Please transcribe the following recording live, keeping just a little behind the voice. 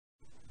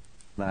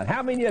Now,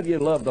 how many of you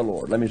love the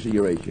Lord? Let me see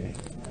you raise your hand.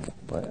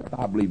 Well,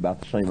 I believe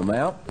about the same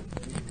amount.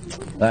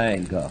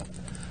 Thank God.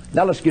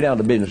 Now let's get down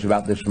to business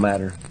about this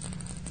matter.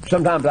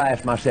 Sometimes I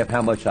ask myself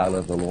how much I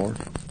love the Lord.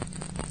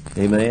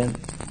 Amen.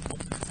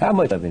 How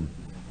much of Him?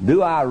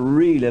 Do I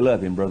really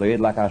love Him, Brother Ed,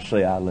 like I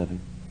say I love Him?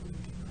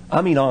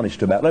 I mean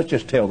honest about it. Let's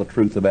just tell the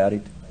truth about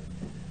it.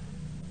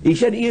 He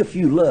said, if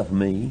you love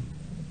me,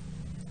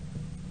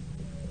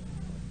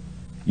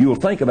 you will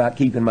think about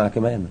keeping my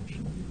commandments.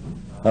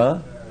 Huh?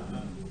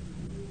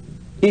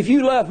 If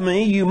you love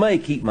me, you may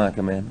keep my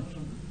commandments.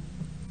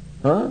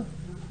 Huh?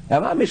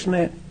 Am I missing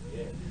that?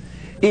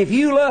 If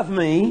you love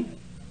me,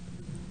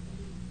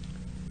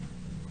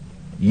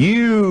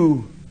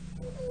 you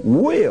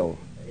will.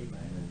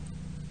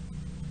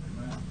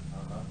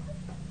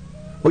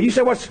 Well, you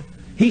said what's...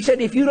 He said,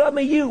 if you love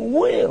me, you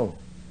will.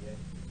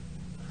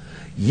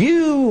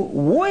 You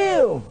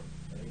will.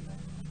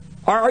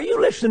 Are you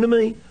listening to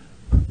me?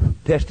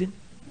 Testing.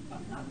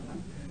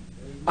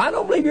 I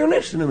don't believe you're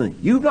listening to me.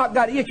 You've not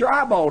got it. Your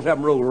eyeballs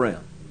haven't rolled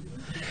around.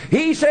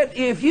 He said,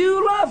 if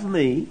you love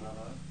me,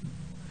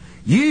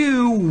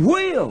 you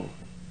will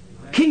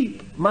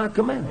keep my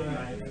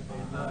commandments.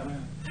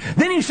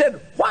 Then he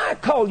said, why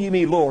call ye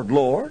me Lord,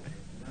 Lord,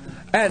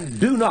 and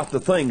do not the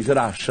things that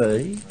I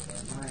say?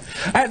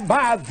 And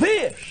by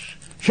this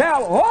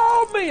shall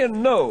all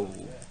men know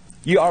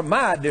ye are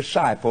my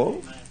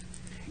disciples,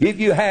 if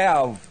you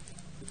have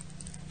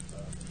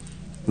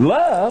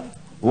love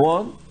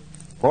one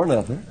for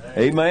another.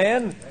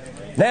 Amen.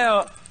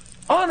 Now,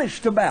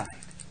 honest about it.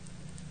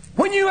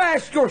 When you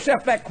ask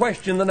yourself that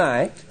question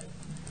tonight,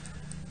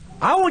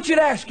 I want you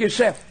to ask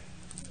yourself,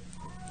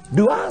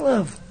 do I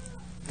love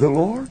the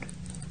Lord?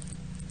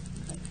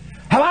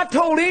 Have I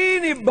told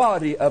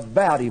anybody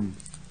about Him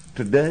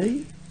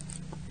today?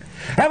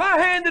 Have I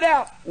handed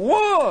out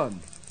one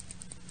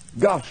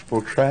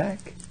gospel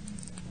tract?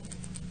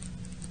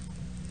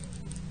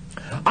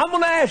 I'm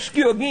going to ask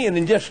you again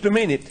in just a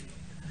minute.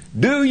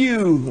 Do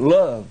you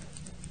love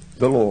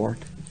the Lord?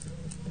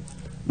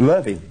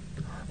 Love Him.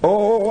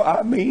 Oh,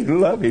 I mean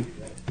love Him.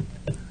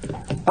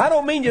 I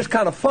don't mean just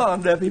kind of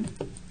fond of Him.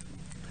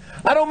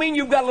 I don't mean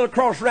you've got a little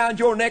cross around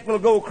your neck, a little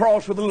gold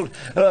cross with a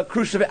little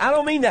crucifix. I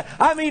don't mean that.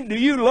 I mean, do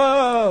you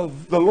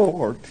love the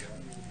Lord?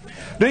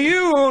 Do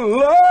you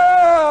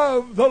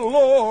love the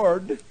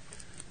Lord?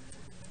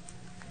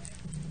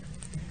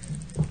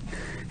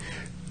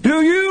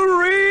 Do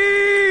you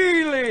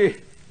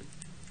really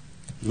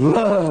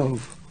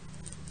love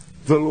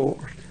the Lord?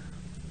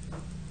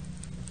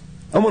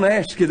 I'm going to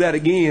ask you that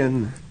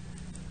again.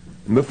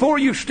 And before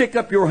you stick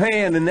up your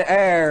hand in the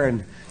air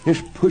and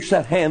just push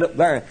that hand up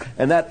there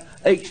and that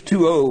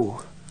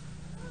H2O,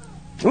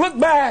 look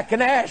back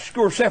and ask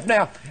yourself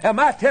now, am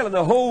I telling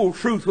the whole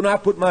truth when I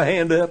put my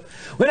hand up?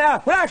 When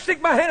I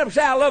stick my hand up and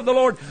say I love the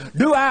Lord,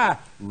 do I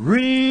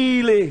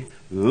really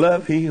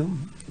love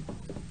Him?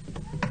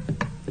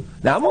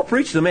 Now I'm going to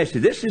preach the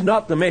message. This is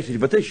not the message,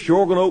 but this is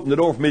sure going to open the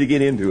door for me to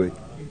get into it.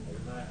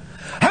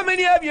 How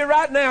many of you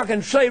right now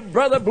can say,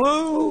 Brother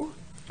Blue,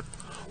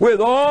 with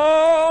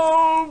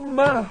all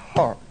my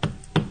heart,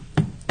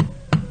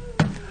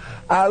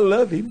 I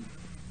love Him.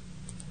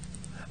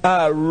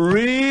 I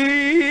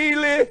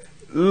really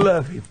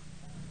love Him.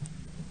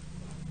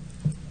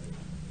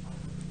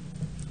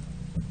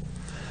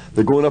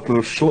 They're going up a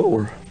little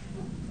slower.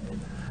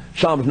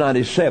 Psalms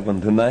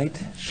 97 tonight.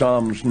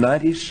 Psalms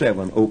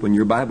 97. Open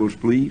your Bibles,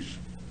 please.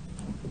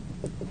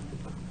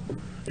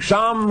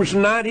 Psalms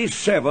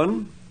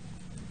 97,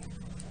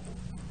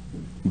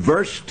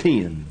 verse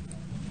 10.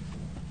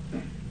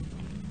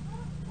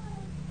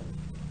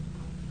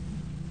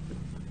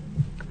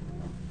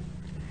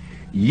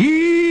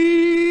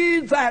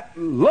 Ye that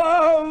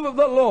love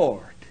the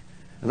Lord.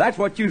 And that's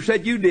what you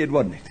said you did,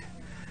 wasn't it?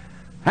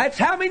 That's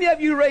how many of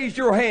you raised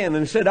your hand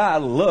and said, I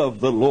love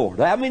the Lord?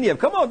 How many of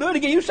you? Come on, do it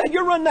again. You said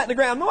you're running that to the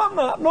ground. No, I'm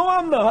not. No,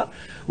 I'm not.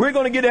 We're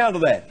going to get down to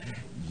that.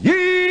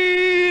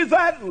 Ye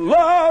that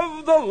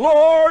love the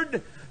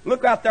Lord.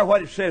 Look out there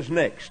what it says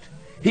next.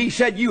 He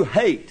said you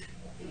hate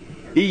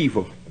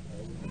evil.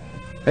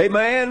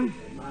 Amen.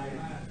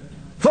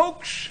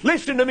 Folks,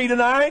 listen to me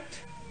tonight.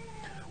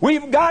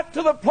 We've got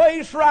to the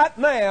place right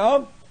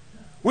now,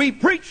 we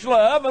preach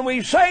love and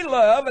we say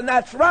love, and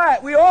that's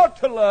right, we ought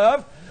to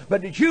love.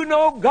 But did you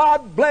know,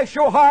 God bless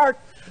your heart,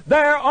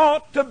 there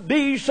ought to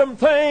be some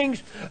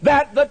things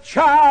that the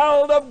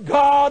child of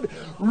God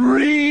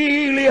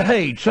really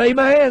hates.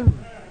 Amen?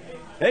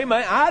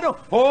 Amen. Now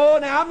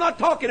I'm not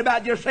talking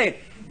about just saying,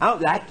 I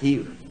don't like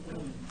you.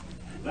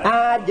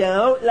 I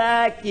don't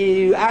like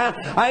you.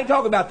 I ain't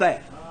talking about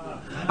that.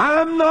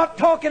 I'm not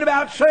talking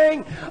about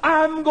saying,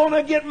 I'm going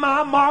to get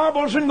my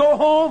marbles and go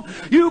home.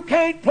 You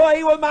can't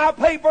play with my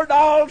paper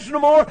dolls no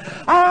more.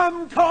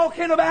 I'm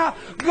talking about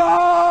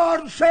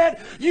God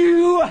said,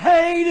 you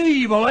hate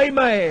evil.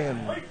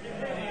 Amen.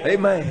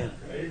 Amen.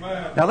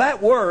 Now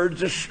that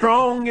word's the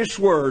strongest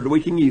word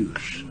we can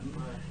use.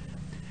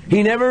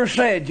 He never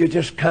said you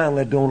just kind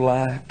of don't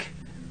like.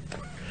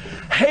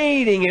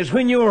 Hating is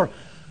when your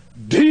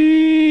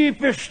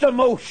deepest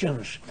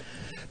emotions,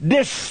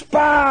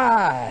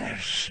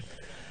 despise,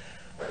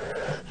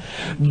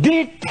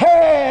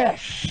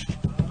 detest,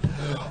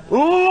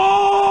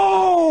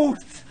 loathe,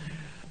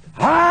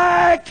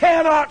 I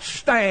cannot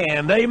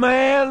stand.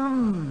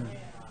 Amen.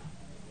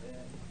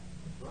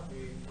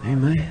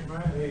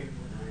 Amen.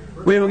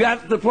 We've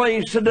got to the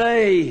place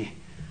today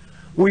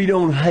we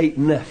don't hate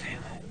nothing.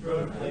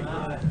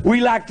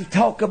 We like to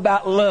talk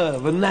about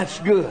love, and that's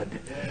good.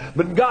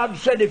 But God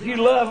said, if you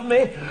love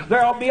me,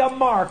 there'll be a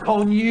mark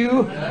on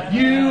you.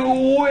 You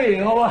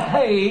will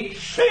hate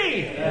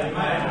sin.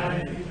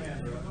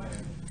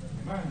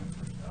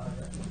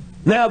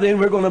 Now then,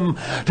 we're going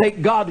to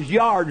take God's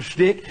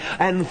yardstick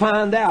and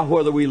find out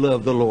whether we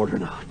love the Lord or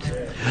not.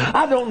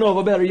 I don't know of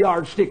a better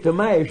yardstick to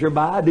measure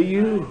by, do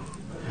you?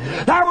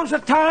 There was a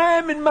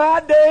time in my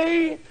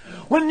day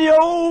when the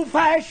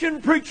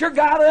old-fashioned preacher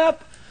got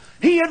up,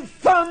 he'd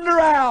thunder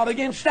out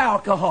against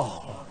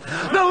alcohol,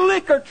 the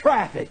liquor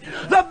traffic,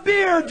 the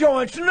beer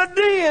joints and the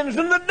dens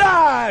and the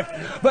dives.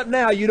 But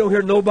now you don't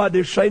hear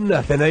nobody say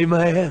nothing.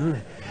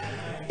 Amen.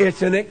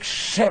 It's an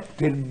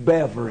accepted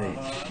beverage.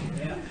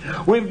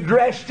 We've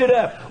dressed it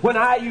up. When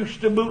I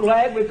used to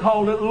bootleg, we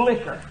called it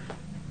liquor,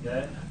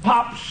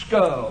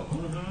 popsicle,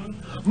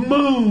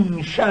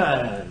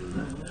 moonshine,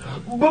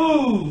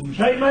 booze.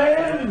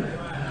 Amen.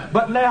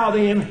 But now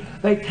then,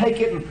 they take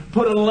it and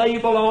put a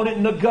label on it,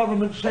 and the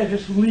government says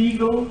it's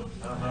legal.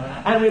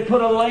 And we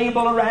put a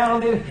label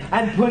around it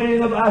and put it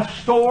in a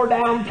store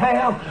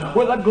downtown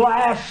with a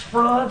glass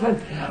front,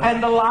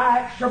 and the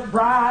lights are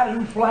bright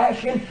and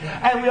flashing,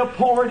 and we'll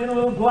pour it in a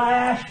little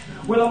glass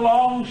with a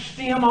long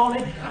stem on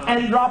it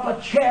and drop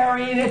a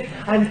cherry in it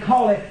and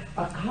call it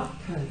a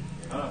cocktail.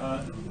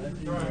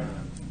 That's right.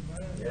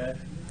 Yes.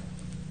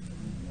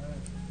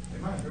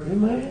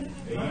 Amen.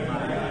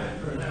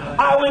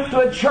 I went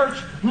to a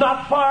church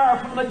not far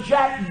from the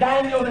Jack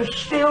Daniel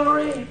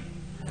distillery.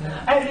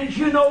 And did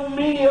you know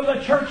many of the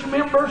church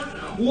members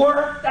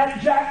worked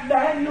at Jack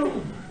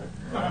Daniel?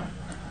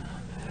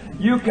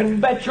 You can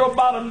bet your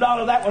bottom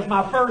dollar that was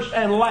my first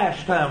and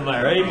last time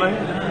there. Amen.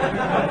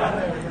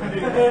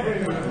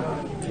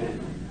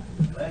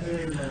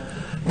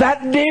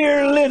 That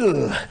dear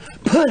little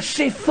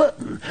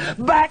pussyfooting,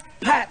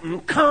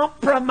 back-patting,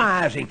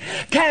 compromising,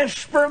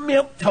 Casper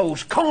milk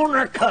toast,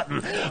 corner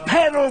cutting,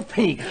 pedal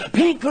pink,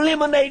 pink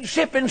lemonade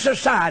sipping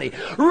society,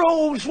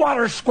 rose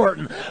water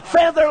squirting,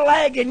 feather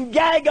lagging,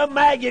 gag a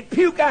maggot,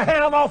 puke a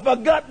hound off a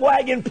gut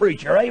wagging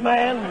preacher.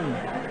 Amen.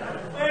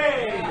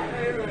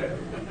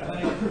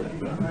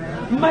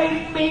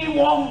 Made me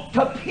want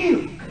to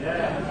puke.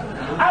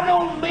 I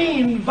don't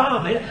mean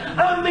vomit,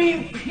 I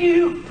mean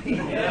puke.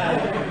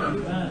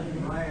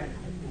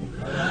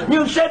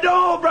 You said,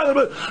 oh, brother,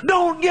 but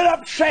don't get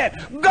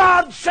upset.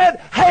 God said,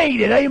 hate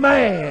it.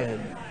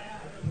 Amen.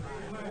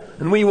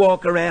 And we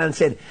walk around and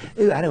said,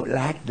 ooh, I don't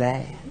like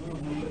that.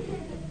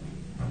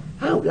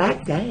 I don't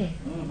like that.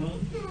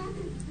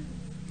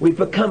 We've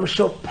become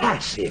so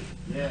passive.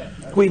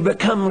 We've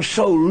become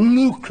so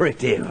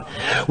lucrative.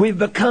 We've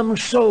become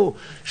so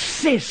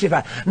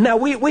sissified. Now,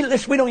 we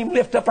don't even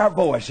lift up our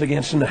voice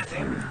against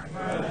nothing.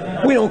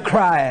 We don't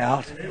cry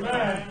out.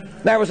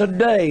 There was a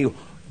day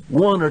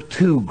one or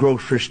two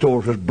grocery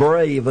stores was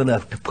brave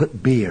enough to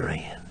put beer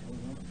in.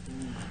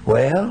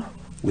 Well,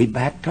 we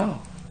backed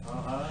off.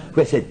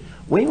 We said,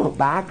 we won't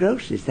buy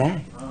groceries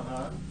there.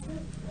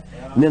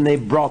 And then they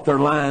brought their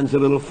lines a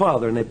little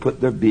farther, and they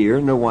put their beer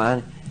and their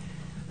wine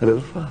a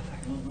little farther.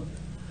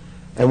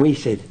 And we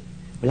said,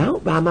 well, I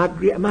don't buy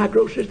my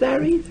groceries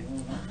there either.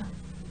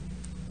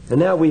 And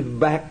now we've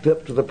backed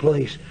up to the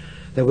place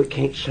that we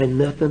can't say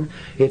nothing.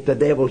 If the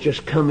devil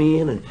just come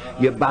in and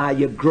you buy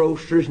your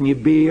groceries and your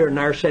beer, and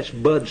there sits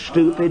Bud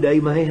Stupid.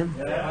 Amen.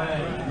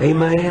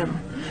 Amen.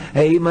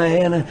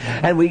 Amen.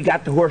 And we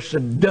got to where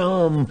some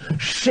dumb,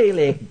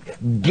 silly,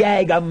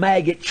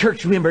 gag-a-maggot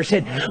church member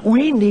said,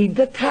 we need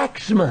the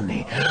tax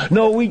money.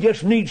 No, we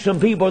just need some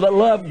people that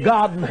love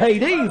God and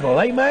hate evil.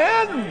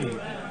 Amen.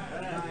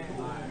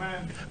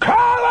 Cry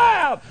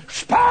loud,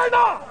 spare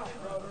not.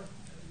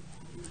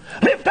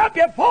 Lift up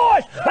your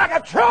voice like a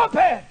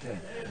trumpet.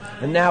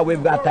 And now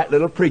we've got that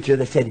little preacher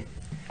that said,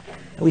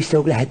 we're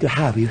so glad to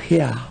have you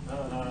here.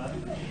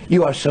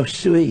 You are so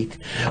sweet.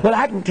 Well,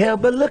 I can tell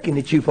by looking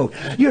at you folks,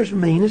 you're as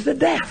mean as the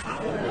devil.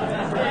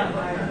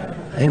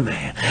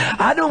 Amen.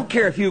 I don't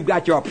care if you've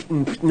got your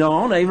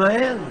on,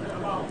 amen.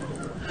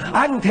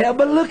 I can tell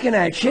by looking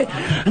at you,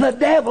 the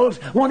devil's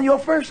one of your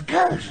first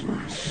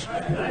cousins.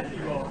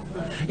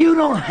 You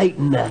don't hate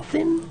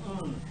nothing.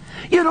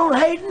 You don't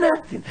hate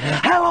nothing.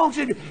 How long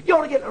should you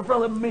ought to get in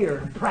front of the mirror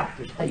and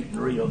practice hating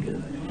real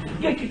good?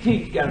 Get your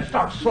teeth together and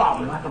start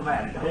slobbering like a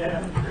mad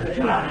dog.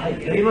 You not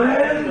hate,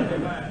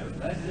 amen?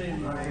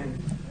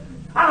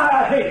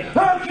 I hate.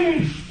 I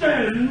can't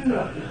stand.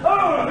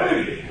 I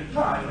hate.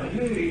 I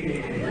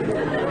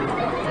hate.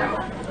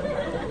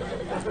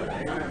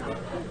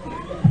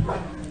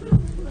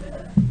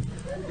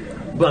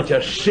 Bunch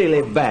of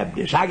silly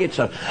Baptists. I get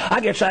so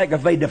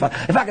aggravated.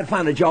 If I could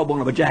find a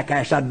jawbone of a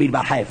jackass, I'd beat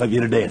about half of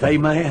you to death.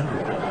 Amen.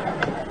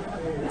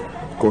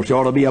 course, there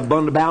ought to be a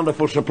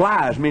bountiful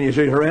supply as many as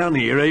is around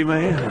here,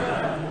 amen.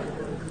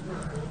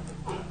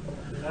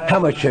 How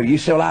much of you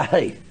say, well, I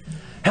hate?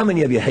 How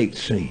many of you hate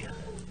sin?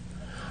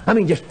 I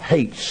mean, just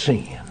hate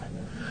sin.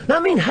 Now, I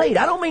mean hate.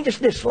 I don't mean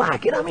just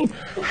dislike it. I mean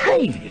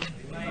hate it.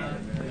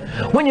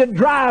 When you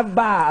drive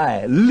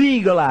by,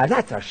 legalize.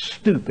 That's the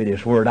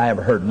stupidest word I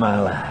ever heard in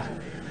my life.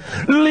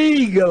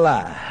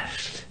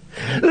 Legalized.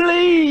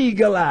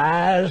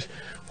 Legalized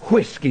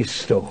whiskey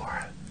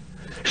store.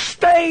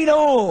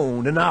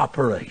 State-owned and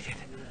operated.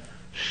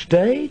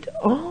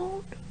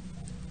 State-owned?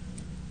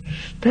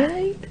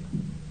 State-owned?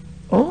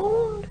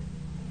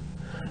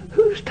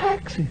 Whose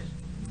taxes?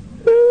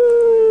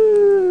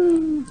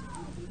 Ooh.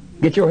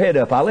 Get your head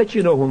up. I'll let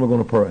you know when we're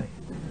going to pray.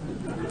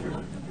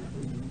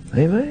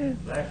 Amen.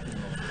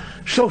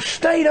 So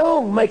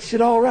state-owned makes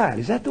it all right.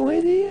 Is that the way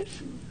it is?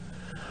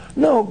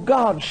 No,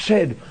 God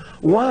said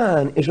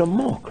wine is a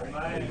mockery.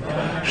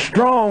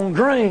 Strong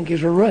drink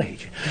is a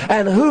rage.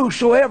 And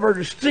whosoever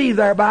deceived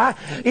thereby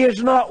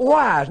is not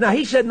wise. Now,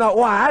 he said not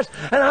wise,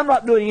 and I'm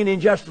not doing any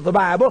injustice to the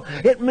Bible.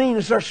 It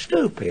means they're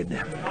stupid.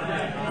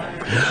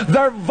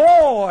 They're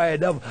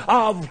void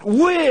of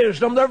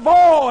wisdom. They're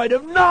void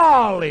of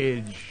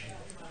knowledge.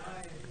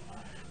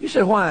 You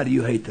say, why do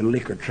you hate the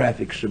liquor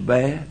traffic so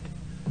bad?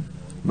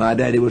 My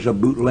daddy was a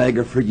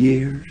bootlegger for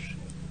years.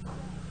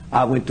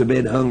 I went to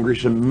bed hungry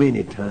so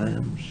many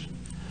times.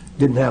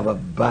 Didn't have a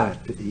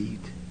bite to eat.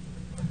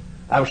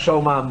 I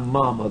saw my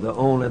mama, the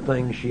only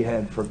thing she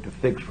had to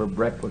fix for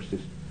breakfast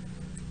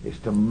is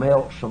to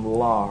melt some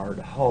lard,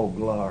 hog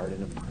lard,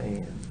 in a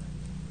pan.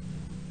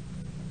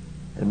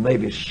 And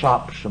maybe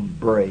sop some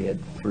bread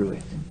through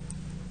it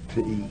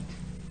to eat.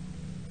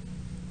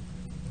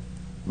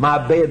 My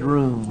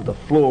bedroom, the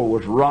floor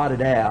was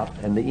rotted out,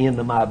 and the end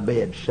of my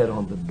bed set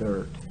on the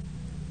dirt.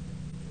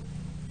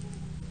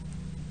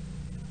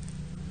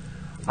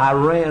 I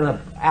ran an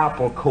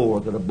apple core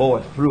that a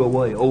boy threw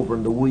away over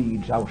in the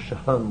weeds. I was so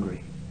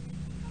hungry.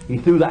 He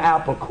threw the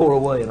apple core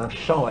away, and I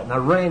saw it, and I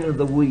ran into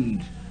the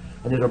weeds,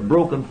 and there's a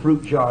broken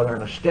fruit jar there,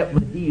 and I stepped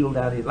my heel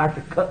down it, like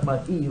to cut my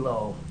heel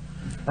off.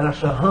 And I was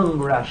so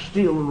hungry, I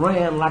still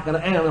ran like an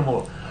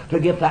animal to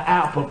get the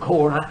apple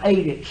core, and I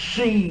ate it,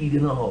 seed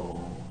and all.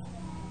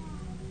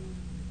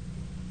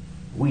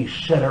 We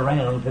sat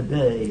around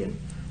today and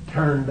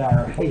turned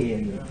our head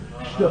and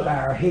stuck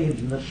our heads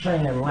in the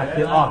sand like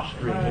the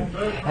ostrich.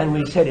 And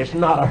we said, it's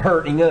not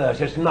hurting us,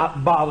 it's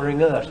not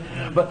bothering us.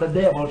 But the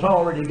devil's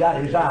already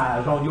got his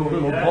eyes on your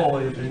little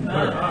boys and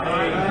girls.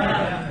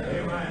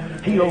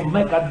 He'll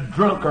make a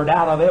drunkard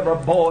out of every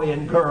boy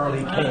and girl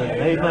he can.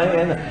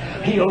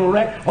 Amen. He'll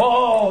wreck.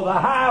 Oh, the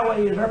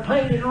highways are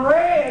painted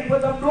red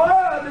with the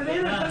blood of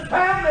innocent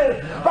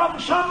families from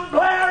some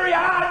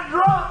glary-eyed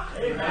drunk.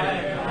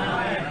 Amen.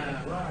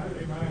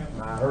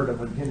 I heard of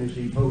when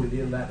Tennessee voted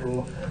in that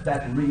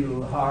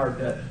real hard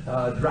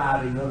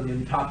driving under the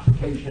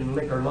intoxication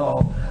liquor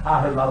law.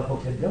 I heard a lot of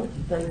folks say, don't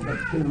you think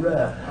that's too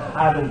rough?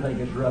 I don't think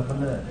it's rough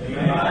enough.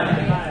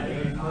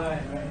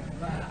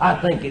 I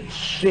think it's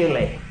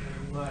silly.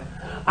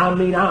 I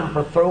mean, I'm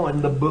for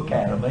throwing the book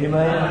at them.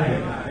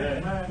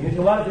 Amen. You say,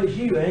 what if it's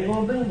you? I ain't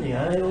going to be me.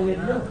 I ain't going to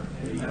get done.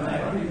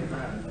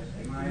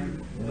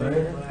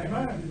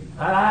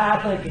 I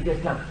think it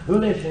just comes.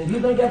 Listen, if you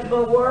think that's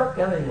going to work,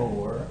 that ain't going to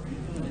work.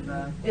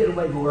 It'll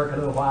maybe work a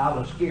little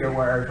while. The scare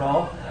wears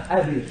off.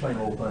 That'll be the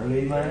same old thing.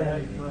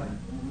 Amen.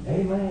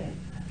 Amen.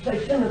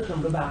 Say, sentence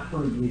them to about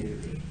 3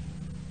 years.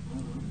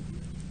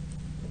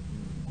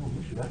 Oh,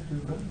 should I do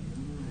that?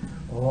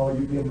 Oh,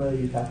 you'd be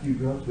amazed how few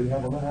drunks we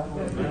have around.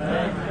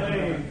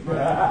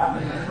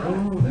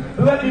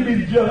 Let me be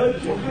the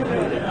judge.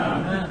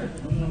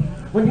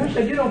 When you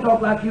say you don't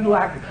talk like you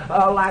like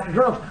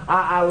drunks,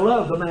 I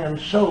love the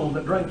man's soul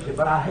that drinks it,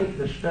 but I hate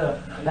the stuff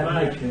that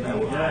makes him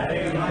know it.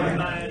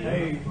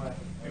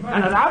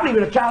 And I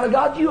believe as a child of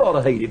God, you ought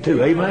to hate it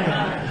too. Amen.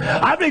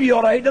 I believe you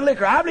ought to hate the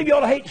liquor. I believe you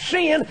ought to hate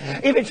sin.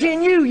 If it's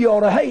in you, you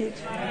ought to hate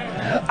it.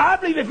 I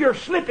believe if you're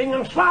slipping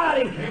and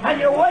sliding and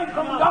you're away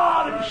from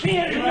God and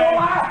sin in your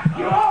life,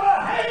 you ought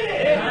to hate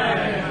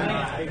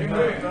it.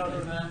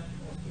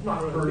 It's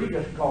not pretty,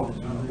 just cause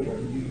it's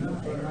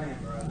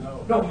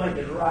don't make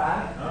it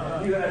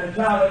right. You as a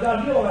child of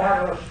God, you ought to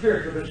have a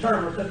spiritual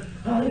discernment that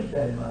I hate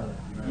that in my life.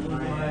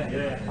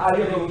 I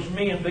hear those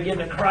men begin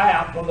to cry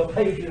out from the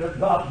pages of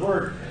God's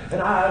Word,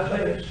 and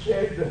Isaiah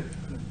said,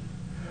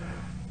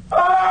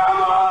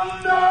 I'm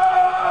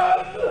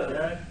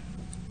undone.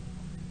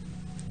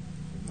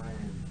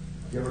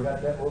 You ever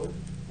got that word?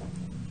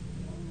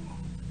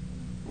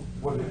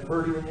 Was it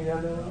pretty when you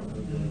got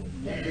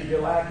that? Did you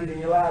like it in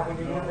your life when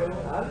you got that?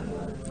 I didn't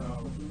like it.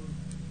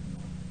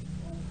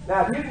 Now,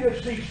 if you can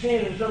just see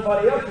sin in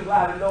somebody else's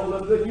life and don't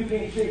look good, you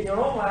can't see it in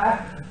your own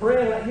life.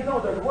 Friend, you know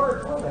there's a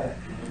word for that.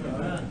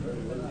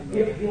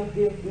 If.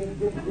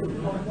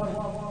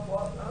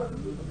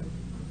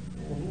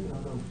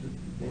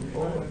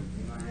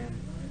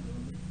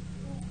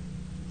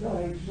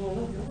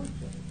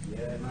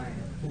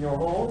 It's in your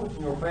home, it's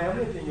in your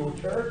family, it's in your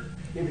church,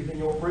 if it's in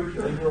your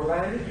preacher, in your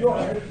language, you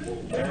ought to hate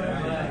sin.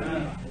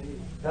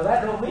 Now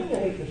that don't mean you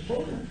hate the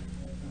sin.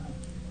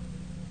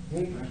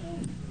 Hate your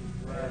sin.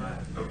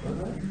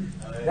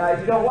 Now, if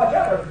you don't watch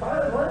out, there's a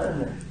fine line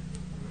there.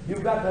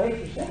 You've got to hate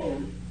your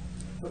sin,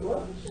 but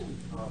love the sin.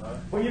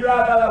 When you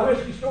drive by that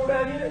whiskey store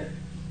down here,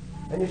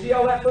 and you see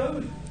all that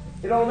food,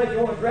 it ought to make you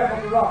want to grab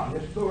up the rock and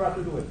just throw right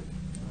through the window.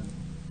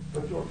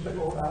 But you ought to say,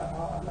 Lord, I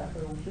like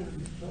that old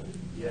sin.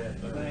 Yes.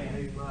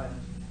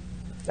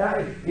 Now,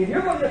 if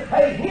you're going to just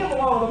hate him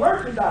along the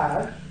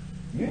merchandise,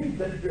 you need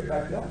to take the trip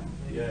back to God.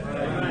 Yes.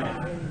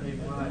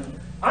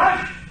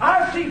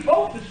 I see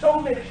folks that's so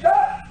mixed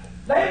up,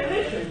 they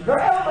listen. Their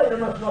elevator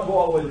must not go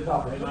all the way to the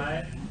top of the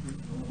hill.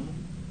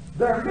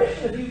 They're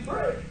missing a few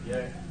bricks.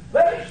 Yeah.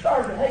 They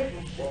started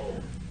hating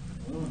sin.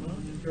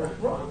 That's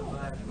wrong.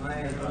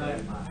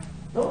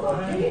 No,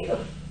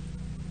 Jesus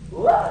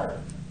loved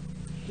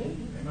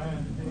sin.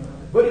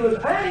 But he was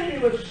angry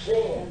with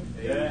sin.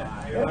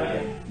 Yeah.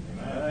 Amen.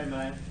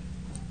 Amen.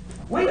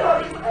 We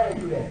not even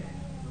angry at it.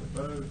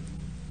 Well,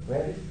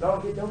 this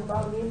dog don't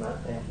bother me in my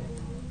family.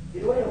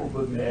 Get away, old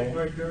boogeyman.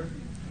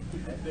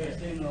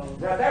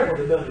 Now, that's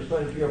one of the dumbest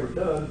things you ever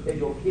done, is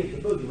go kiss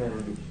the boogeyman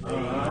on you.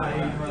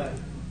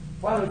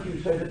 Why don't you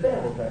say the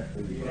devil tries to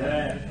you?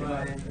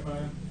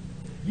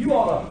 You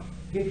ought to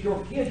get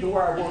your kids to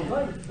wear one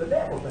thing, the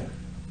devil thing.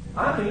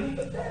 I mean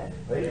the devil.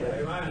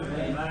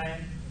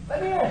 Amen.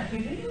 Let me ask you,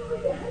 do you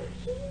really hate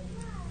sin?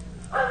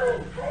 I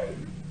mean hate.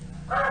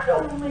 I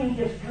don't mean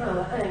just kind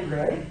of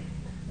angry.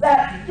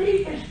 That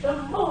deepest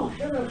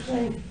emotion of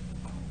saying,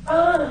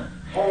 I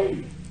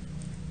hate.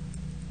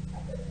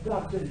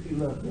 God said, if you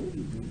love me,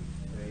 you do.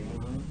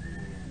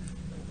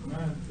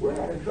 We're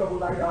having trouble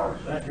like ours.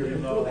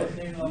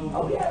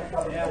 Oh, we had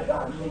trouble like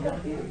God. See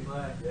up here.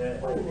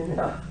 Wait a minute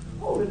now.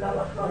 Hold it now.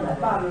 Let's run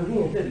that Bible again.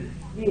 It says,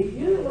 if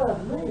you love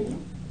me,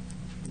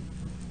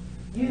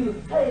 you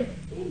hate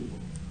evil.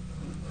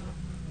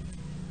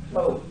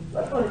 So,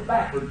 let's run it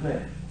backwards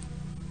now.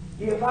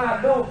 If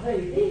I don't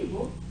hate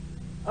evil,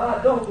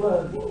 I don't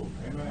love you.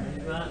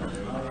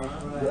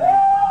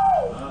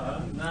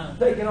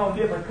 Taking on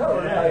different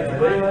colors now.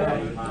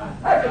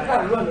 That's just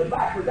kind of running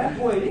backwards. That's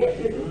the way it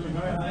is, isn't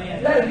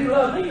it? That if you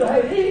love me, you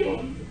hate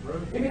evil.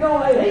 If you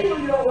don't hate evil,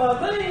 you don't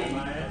love me.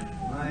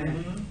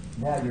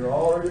 Now you're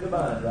already the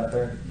mind right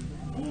there.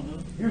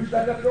 You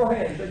stuck up your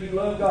hand and said you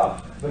love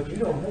God, but you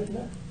don't hate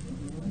nothing.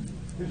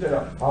 You said,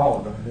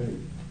 oh, no,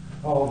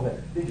 oh,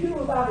 that. Did you know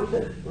the Bible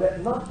says, let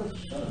not the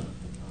sun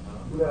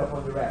let up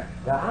on the wrath?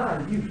 Now,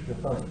 I used to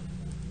think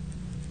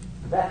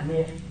that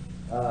meant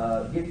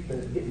get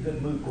in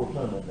good mood for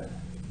sun like that.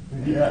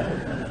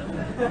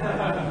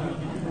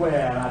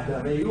 Well, I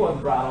tell you, you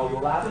wasn't bright all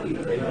your life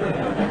either.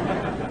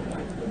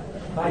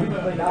 I used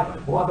to think, I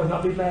better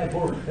not be mad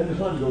for it, and the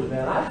sun goes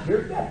down. I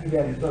scared that you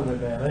had the sun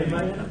went down.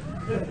 Amen.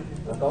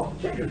 I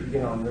thought the chickens would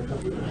get on there.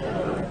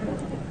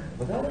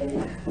 But that ain't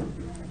it.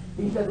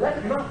 He said,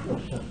 let not the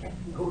sun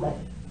go down.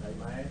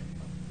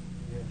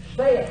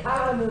 Stay at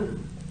high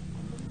noon.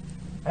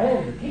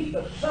 And to keep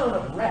the son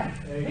of wrath.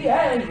 Be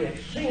angry at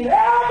sin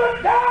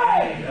every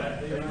day.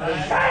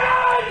 Stay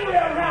angry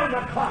around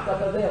the clock of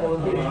the devil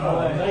and get his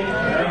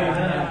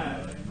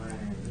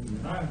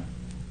Amen.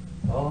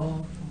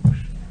 Oh,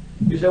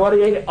 you say, what do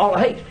you all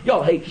hate?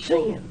 Y'all hate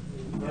sin.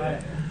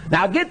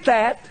 Now get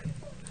that.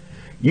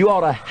 You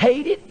ought to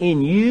hate it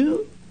in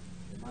you.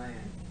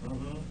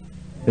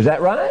 Is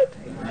that right?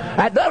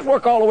 That does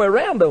work all the way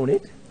around, don't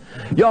it?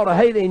 You ought to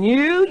hate it in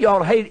you. You ought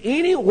to hate it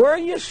anywhere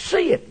you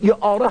see it. You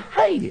ought to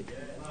hate it.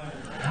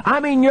 I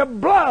mean, your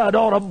blood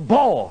ought to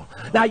boil.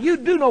 Now, you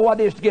do know what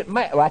it is to get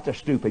mad. Well, that's a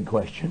stupid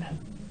question.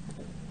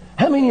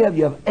 How many of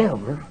you have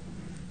ever,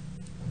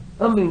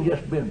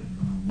 just been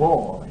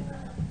boiling?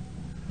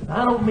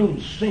 I don't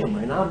mean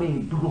simmering. I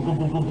mean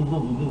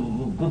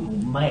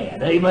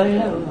mad.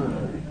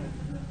 Amen?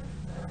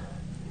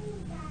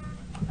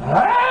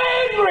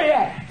 Angry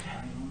at.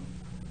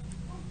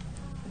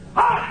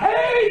 I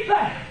hate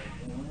that.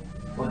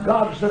 Well,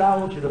 God said, I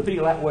want you to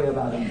feel that way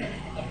about it.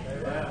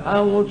 I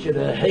want you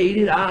to hate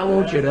it. I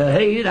want you to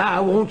hate it. I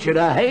want you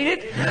to hate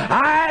it.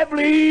 I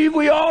believe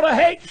we ought to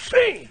hate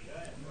sin.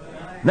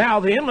 Now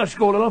then, let's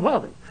go a little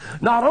further.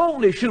 Not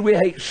only should we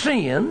hate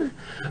sin,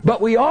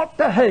 but we ought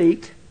to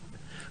hate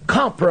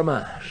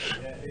compromise.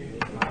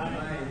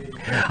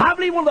 I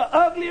believe one of the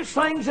ugliest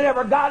things that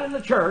ever got in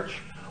the church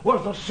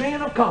was the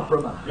sin of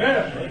compromise.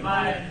 Yes.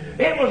 Amen.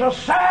 It was a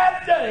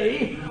sad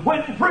day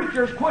when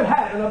preachers quit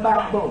having a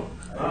backbone.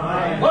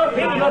 Look,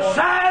 it was a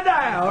sad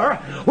hour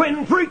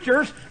when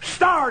preachers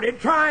started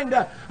trying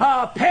to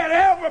pet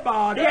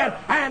everybody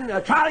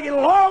and try to get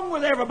along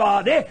with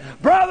everybody.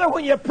 Brother,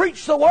 when you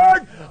preach the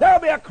word, there'll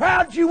be a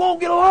crowd you won't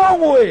get along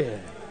with.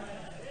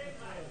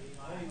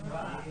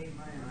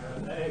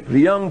 As a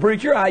young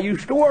preacher, I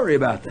used to worry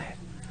about that.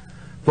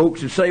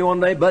 Folks would say one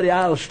day, buddy,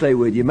 I'll stay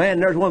with you.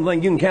 Man, there's one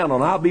thing you can count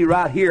on. I'll be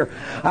right here.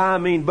 I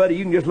mean, buddy,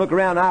 you can just look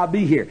around, I'll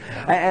be here.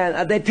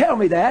 And they'd tell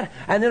me that,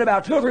 and then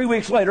about 2 or 3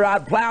 weeks later,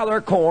 I'd plow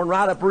their corn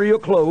right up real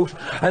close,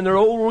 and their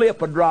old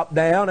lip would drop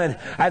down, and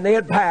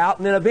they'd pout,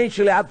 and then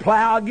eventually I'd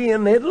plow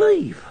again, and they'd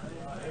leave.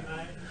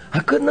 I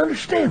couldn't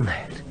understand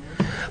that.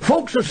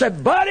 Folks have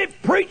said, buddy,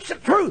 preach the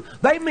truth.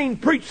 They mean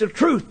preach the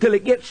truth till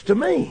it gets to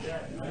me.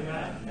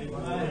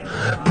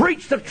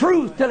 Preach the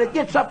truth till it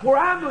gets up where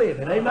I'm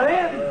living.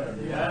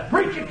 Amen?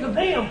 Preach it to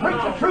them.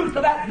 Preach the truth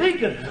to that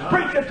deacon.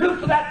 Preach the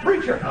truth to that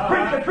preacher.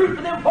 Preach the truth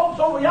to them folks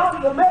over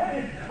yonder, the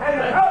message and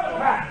the other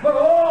back. But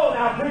oh,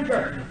 now,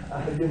 preacher,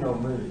 you know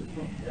me.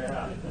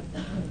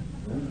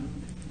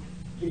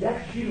 See,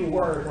 that's you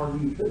word on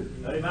you too.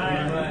 Amen.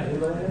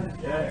 Amen.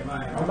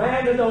 Amen. A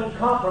man that don't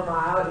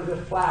compromise will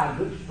just fly a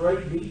good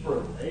straight deep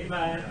road.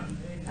 Amen.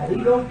 And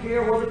he don't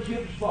care where the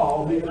chips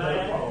fall, he'll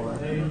never fall.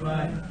 Right?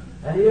 Amen.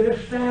 And he'll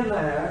just stand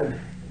there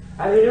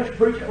and he'll just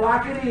preach it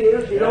like it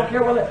is. He don't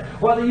care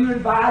whether you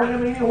invite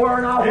him anywhere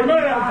or not, whether you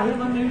buy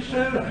him a new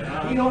suit.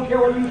 He don't care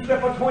whether you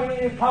slip a 20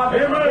 in his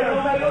pocket.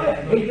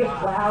 He just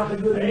plows a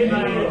good deep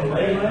road.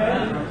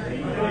 Amen.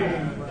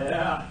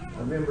 Yeah. I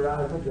remember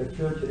I went to a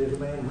church and there was a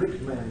man,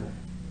 rich man.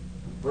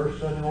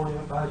 First Sunday morning,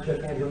 if I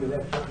shook hands with him, he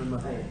left something in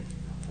my hand.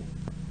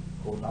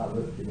 Of course, I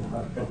looked at him,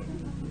 I thought,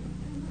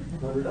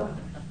 $100.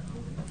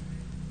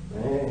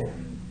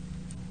 Man,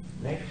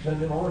 next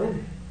Sunday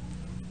morning,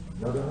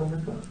 another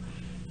 $100.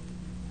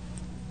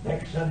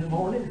 Next Sunday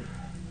morning,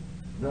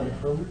 another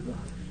 $100.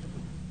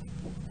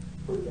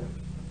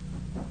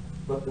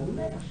 But the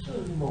next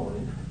Sunday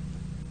morning,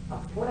 I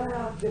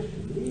plowed just a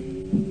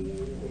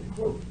little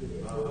close to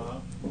this.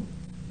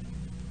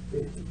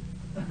 50.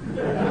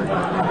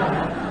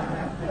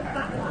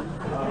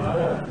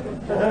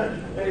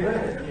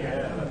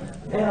 Amen.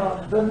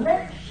 Now, the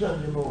next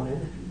Sunday morning,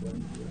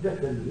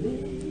 just a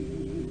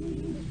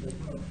little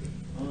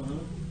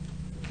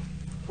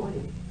 20.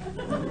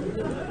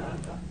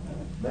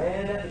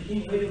 Man, that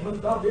machine made him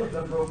hooked off this,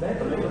 I broke down.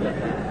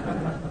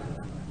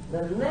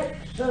 The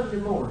next Sunday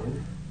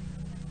morning,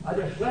 I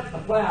just let the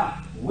plow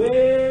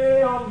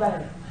way on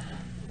down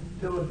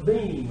till the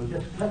beam was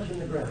just touching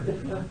the ground,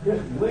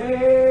 just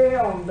way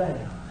on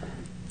down.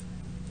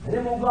 And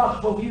them old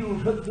gospel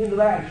mules hooked into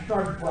that and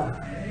started plowing.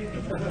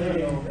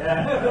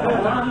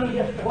 I mean,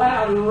 just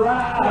plowed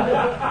right.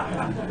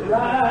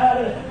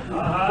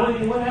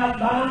 When he went out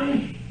by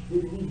me,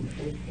 didn't even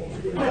shake hands.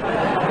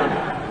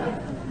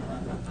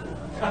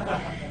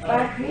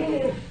 Fact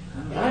is,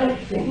 I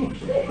ain't seen him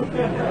shake.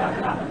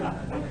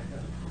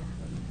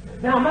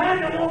 Now, a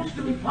man that wants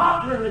to be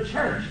popular in the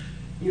church,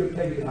 he'll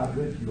tell you how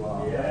good you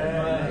are.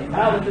 Yeah.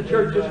 How that the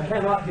church just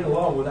cannot get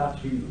along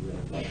without you.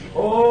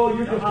 Oh,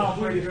 you're just the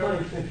sweetest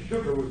thing since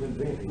sugar was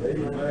invented.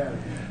 Amen.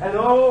 And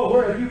oh,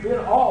 where have you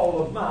been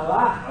all of my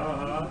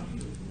life?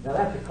 Now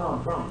that's a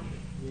compromise.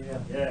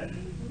 Yeah.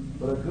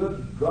 But a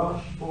good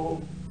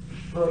gospel,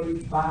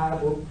 straight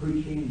Bible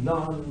preaching,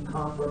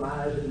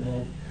 non-compromising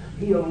man,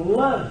 he'll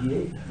love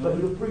you, but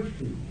he'll preach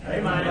to you.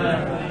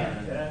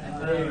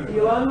 Amen.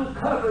 He'll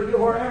uncover you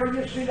wherever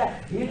you see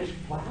that. He'll just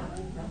plow.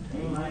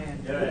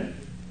 Amen.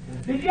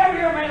 Did you ever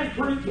hear a man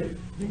preaching?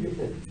 You just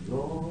said,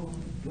 Lord,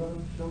 God,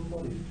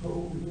 somebody's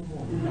told him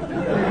on.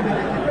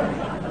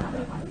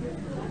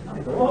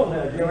 Come on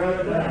now, Jerry.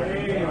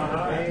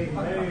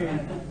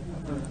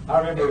 I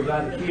remember as I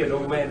was a kid,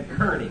 old man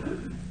Kearney,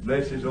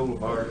 bless his old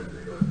heart.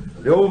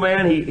 The old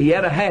man, he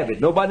had a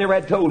habit. Nobody never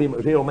had told him it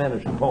was the old man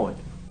at some point.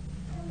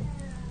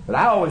 But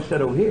I always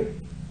said over here,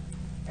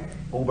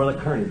 old brother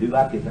Kearney, do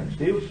like this. I can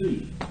still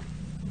see.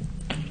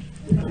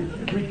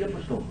 Preach up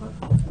a storm.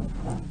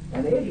 Huh?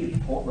 And the Eddie used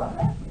to point right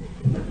at me.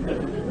 I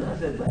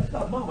said, bless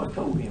God, Mama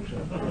told him so.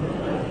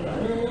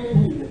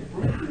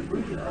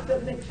 I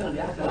said, next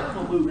Sunday, I said, I'm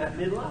going to move that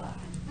middle aisle.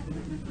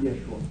 Yes,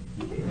 Lord.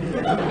 I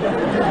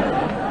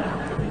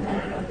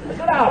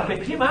said, I'll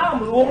fix him. I'll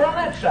move over on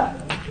that side.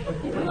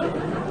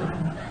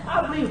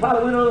 I believe if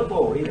I went on the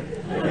floor either.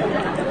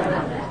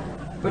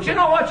 But you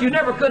know what? You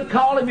never could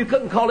call him. You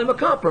couldn't call him a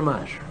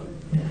compromiser.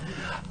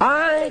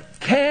 I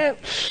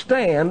can't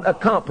stand a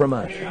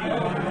compromiser.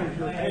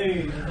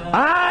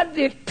 I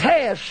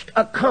detest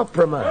a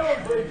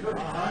compromiser.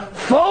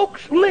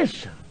 Folks,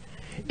 listen.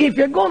 If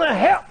you're going to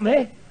help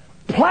me,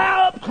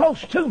 plow up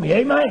close to me.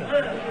 Amen.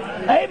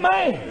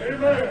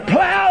 Amen.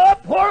 Plow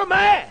up where I'm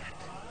at.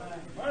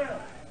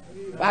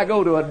 If I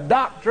go to a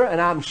doctor and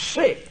I'm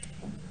sick,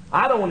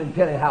 I don't want him to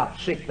tell you how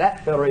sick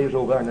that fella is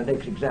over there in the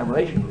next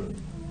examination room.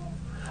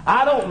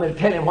 I don't want him to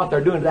tell him what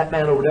they're doing to that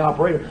man over the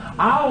operator.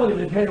 I want him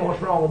to tell him what's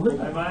wrong with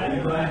me.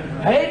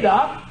 Amen. Hey,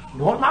 Doc,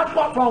 what's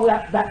wrong with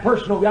that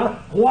person over there?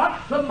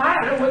 What's the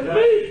matter with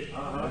me?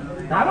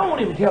 Now, I don't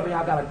want him to tell me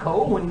I got a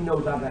cold when he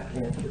knows I got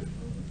cancer.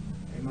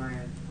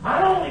 Amen.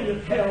 I don't want him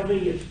to tell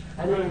me it's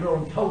an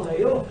ingrown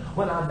toenail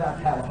when I'm about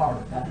to have a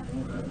heart attack.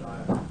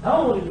 I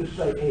don't want him to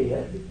say,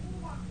 Ed,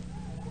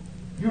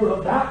 you're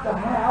about to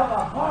have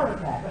a heart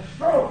attack, a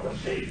stroke, a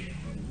seizure.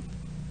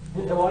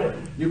 You know what?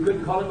 You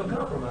couldn't call him a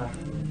compromise.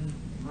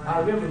 I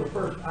remember the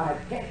first I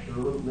had cancer a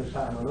little this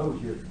time of my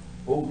nose here.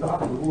 Old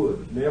Dr.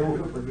 Woods, never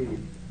will forget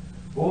him.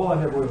 Oh, I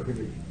never will forget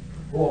him.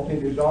 Walked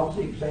into his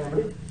office, he examined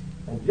it,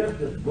 and just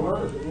as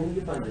blunt as the end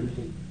of your finger, he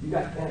said, you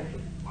got cancer.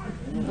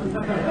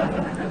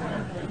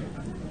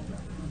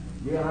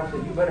 Yeah, and I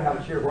said, you better have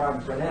a chair where I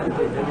can sit down.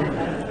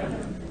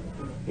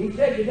 He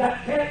said, you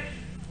got cancer.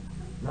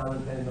 Now I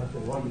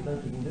said, what do you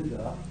think you can do,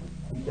 Doc?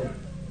 He said,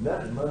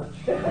 nothing much.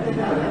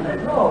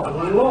 Oh,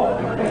 Lord.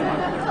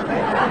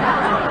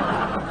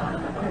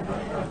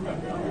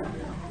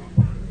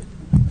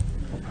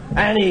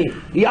 And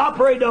he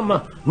operated on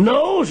my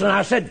nose, and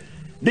I said,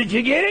 did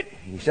you get it?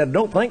 He said, I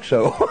don't think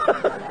so.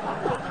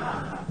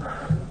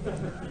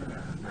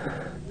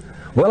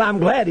 Well, I'm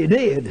glad he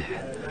did.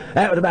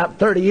 That was about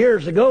 30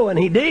 years ago, and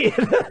he did.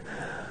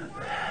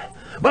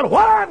 But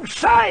what I'm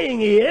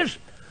saying is,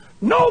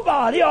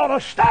 nobody ought to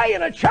stay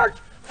in a church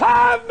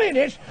 5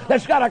 minutes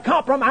that's got a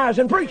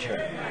compromising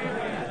preacher.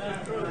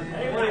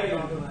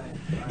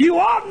 You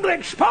oughtn't to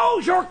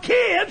expose your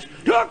kids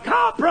to a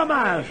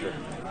compromiser.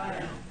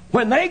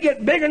 When they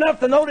get big enough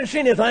to notice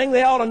anything,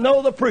 they ought to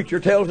know the preacher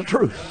tells the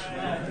truth.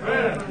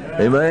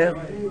 Amen.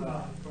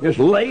 Just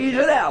lays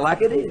it out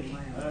like it is.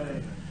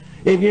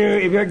 If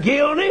you're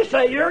guilty,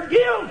 say you're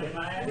guilty.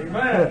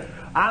 Amen.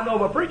 I know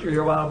of a preacher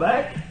here a while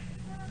back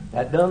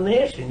that done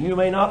this, and you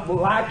may not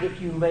like it.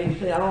 You may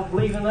say, I don't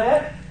believe in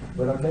that.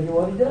 But I'll tell you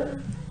what he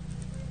done.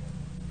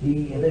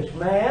 This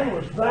man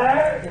was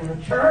there in the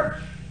church,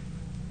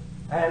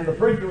 and the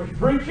preacher was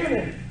preaching,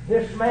 and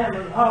this man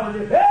was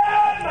hollering,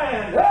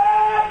 Amen,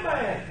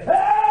 Amen,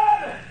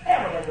 Amen.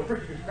 Everything the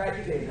preacher scratched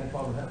his head. That's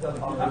all that doesn't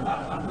holler.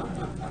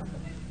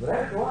 But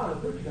after a while, the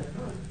preacher got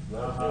drunk.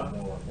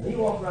 And he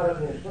walked right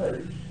up in his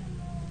face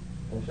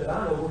and said,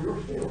 I know where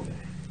you're still at.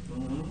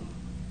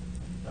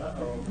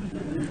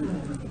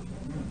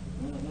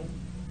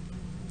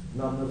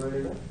 Not another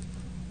amen.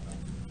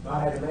 I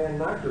had a man in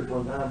my church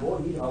one time, boy,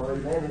 he's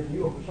already man, this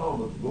new open song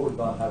book, Lord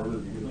God,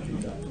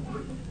 hallelujah.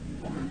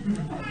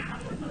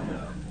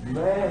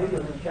 Man, he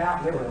was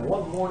shouting everything.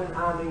 One morning,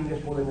 I mean,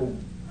 this one of them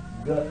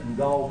gut and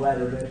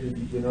gallbladder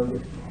messages, you know.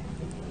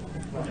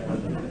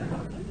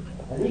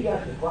 And he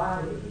got so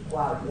quiet, it was as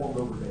quiet as warmed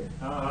over there.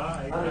 I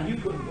mean,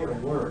 you couldn't hear a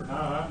word.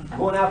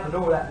 Going out the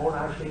door that morning,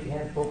 I was shaking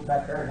hands, folks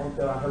back there, and one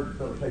time I heard the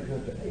fellow say to him,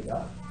 and said, hey,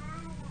 God,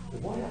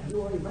 what happened?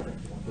 You already made it.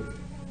 I said,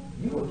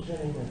 you were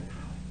sitting there.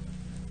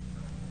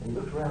 And he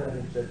looked around at him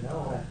and said, now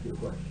I'll ask you a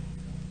question.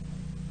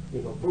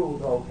 If a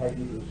bulldog had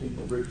you to the seat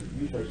of britches,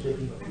 you say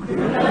sicky?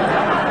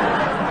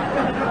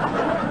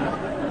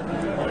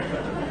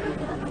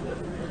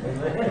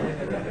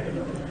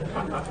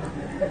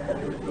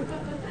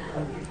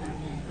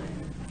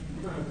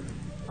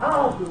 I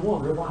often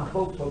wonder why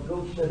folks will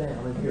go sit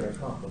down and hear a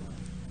compliment.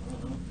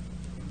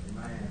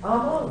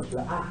 I'm honest,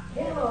 I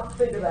cannot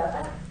figure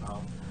that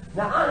out.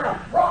 Now, I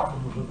have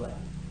problems with that.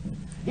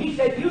 He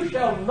said, you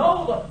shall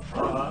know the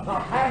truth,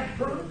 not half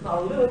truth, not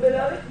a little bit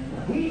of it.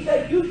 He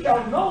said, you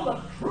shall know the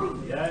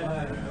truth.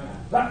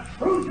 The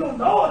truth you'll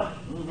know it.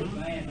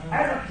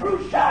 And the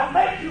truth shall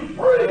make you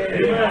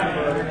free.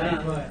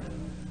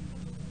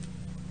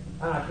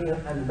 I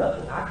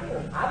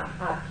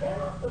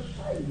cannot for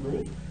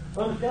savingly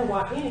understand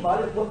why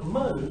anybody would put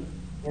money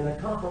in a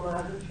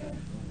compromising church.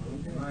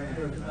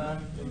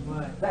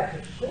 That's a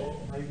sin.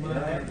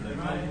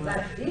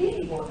 That's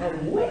evil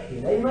and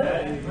wicked.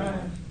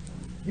 Amen.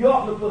 You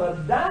ought to put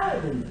a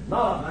dime in it,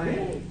 not a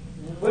penny.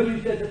 Well,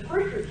 you said the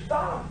preacher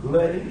stopped.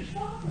 Let him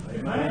stop.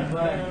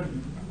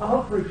 Amen.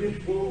 Our preacher's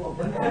killed.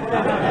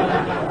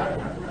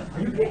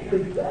 You can't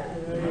do that.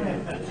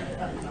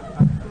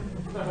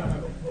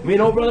 Me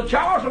and old Brother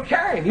Charles will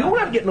carry him. You won't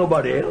have to get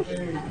nobody else.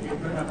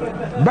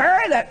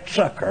 Bury that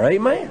sucker.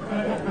 Amen.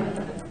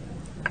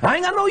 I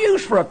ain't got no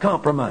use for a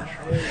compromiser.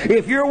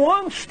 If you're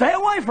one, stay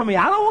away from me.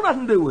 I don't want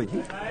nothing to do with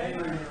you.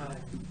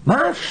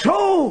 My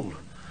soul.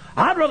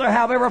 I'd rather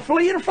have every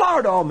flea in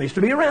Florida on me to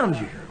be around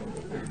you.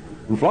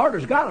 And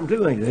Florida's got them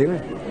too, ain't they?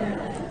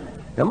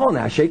 Come on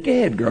now, shake your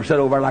head, girl. Sit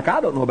over there like I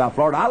don't know about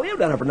Florida. I lived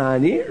down there for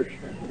 9 years.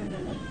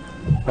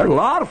 There's a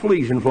lot of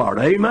fleas in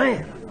Florida.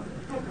 Amen.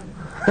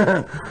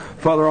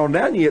 Further on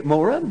down, you get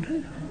more of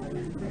them.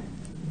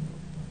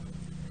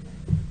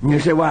 And you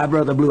say, why,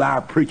 Brother Blue,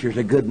 our preacher's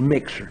a good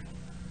mixer.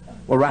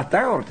 Well, right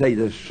there, I ought to tell you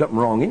there's something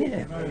wrong in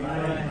you.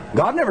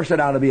 God never said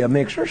I ought to be a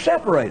mixer,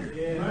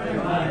 separator.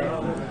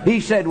 He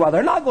said, well,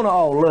 they're not going to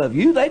all love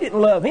you. They didn't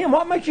love him.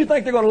 What makes you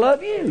think they're going to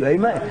love you?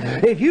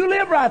 Amen. If you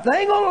live right, they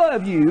ain't going to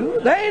love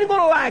you. They ain't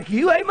going to like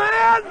you.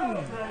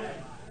 Amen.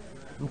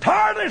 I'm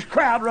tired of this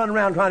crowd running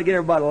around trying to get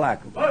everybody to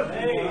like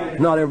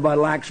them. Not everybody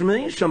likes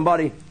me.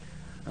 Somebody,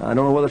 I don't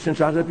know whether since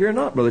I was up here or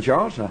not, Brother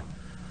Charles, I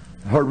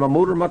heard my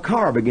motor in my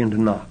car begin to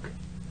knock.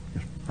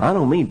 I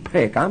don't mean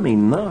peck, I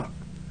mean knock.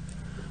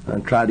 I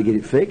tried to get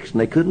it fixed,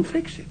 and they couldn't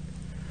fix it.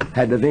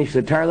 Had to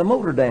eventually tear the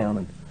motor down,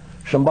 and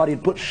somebody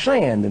had put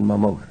sand in my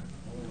motor.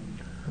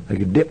 They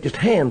could dip just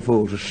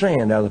handfuls of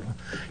sand out of the...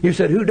 You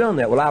said, who done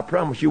that? Well, I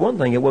promise you one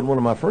thing, it wasn't one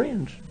of my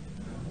friends.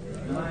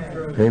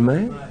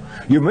 Amen.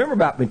 You remember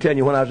about me telling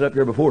you when I was up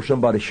here before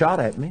somebody shot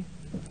at me?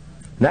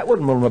 And that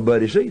wasn't one of my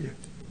buddies either.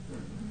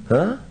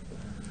 Huh?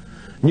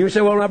 And you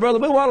say, well, now, Brother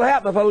Boo, what'll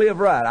happen if I live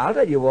right? I'll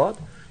tell you what.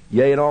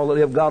 Yea, and all that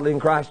live godly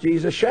in Christ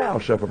Jesus shall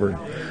suffer for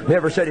him.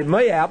 Never said it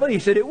may happen. He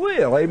said it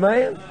will.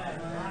 Amen.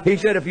 He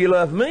said, if you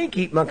love me,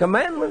 keep my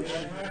commandments.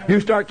 You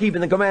start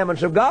keeping the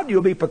commandments of God,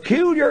 you'll be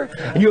peculiar,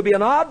 and you'll be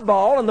an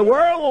oddball, and the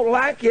world won't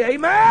like you.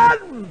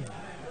 Amen.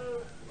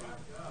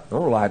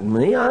 Don't like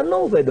me. I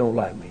know they don't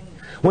like me.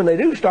 When they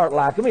do start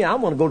liking me,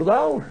 I'm going to go to the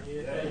altar.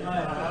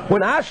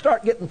 When I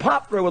start getting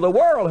popular with the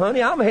world,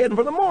 honey, I'm heading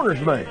for the mourner's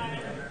man.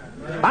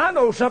 I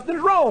know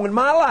something's wrong in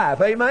my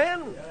life.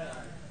 Amen?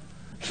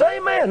 Say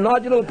amen.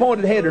 Nod your little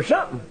pointed head or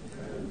something.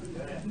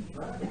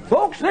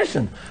 Folks,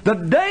 listen. The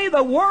day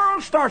the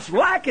world starts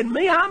liking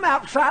me, I'm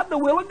outside the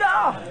will of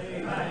God.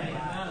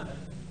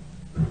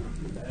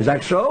 Is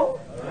that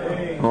so?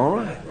 All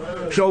right.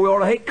 So we ought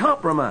to hate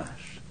compromise.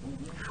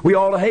 We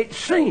ought to hate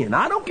sin.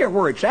 I don't care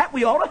where it's at.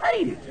 We ought to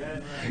hate it.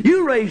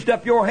 You raised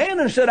up your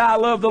hand and said, I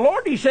love the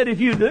Lord. He said, if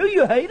you do,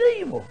 you hate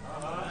evil.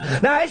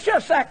 Now, it's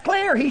just that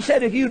clear. He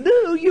said, if you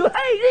do, you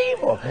hate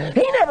evil.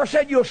 He never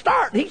said you'll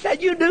start. He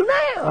said, you do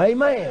now.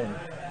 Amen.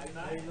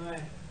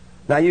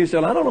 Now, you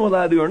said, I don't know whether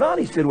I do or not.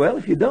 He said, well,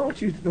 if you don't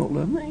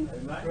love me.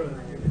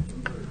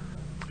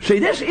 See,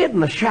 this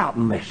isn't a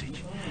shouting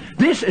message.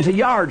 This is a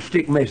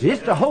yardstick message.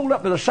 It's to hold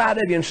up to the side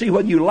of you and see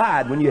whether you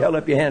lied when you held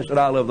up your hand and said,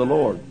 I love the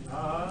Lord.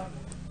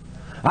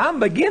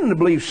 I'm beginning to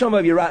believe some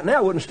of you right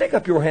now wouldn't stick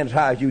up your hand as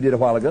high as you did a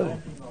while ago.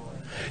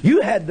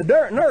 You had the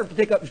nerve to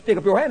stick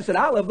up your hand and said,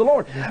 I love the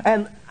Lord.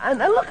 And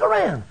look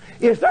around.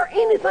 Is there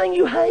anything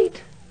you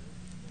hate?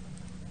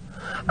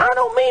 I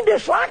don't mean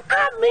dislike.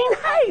 I mean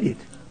hate it.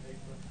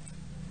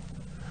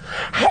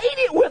 Hate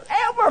it with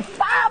every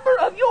fiber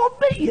of your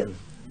being.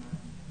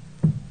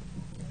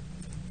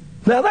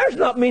 Now, there's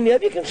not many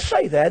of you can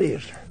say that,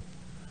 is there?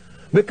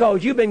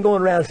 Because you've been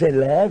going around saying,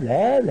 love,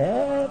 love,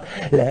 love,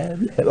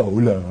 love, love, oh,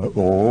 love,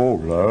 oh,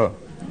 love.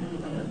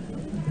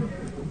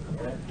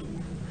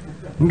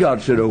 And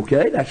God said,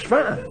 okay, that's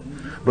fine.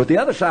 But the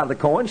other side of the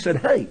coin said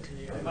hate.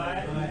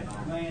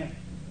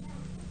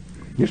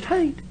 Just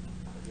hate.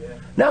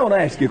 Now I want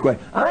to ask you a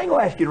question. I ain't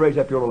going to ask you to raise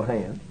up your little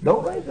hand.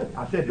 Don't raise it.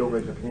 I said don't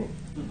raise up your hand.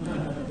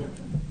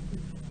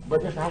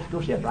 But just ask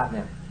yourself right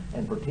now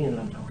and pretend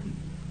I'm talking to you.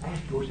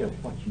 Ask yourself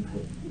what you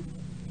hate.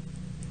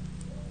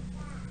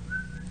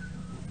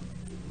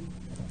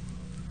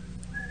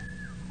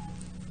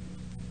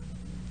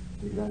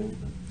 You got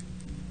anything?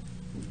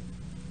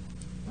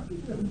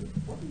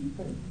 What do you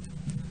think?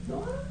 No,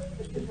 I don't think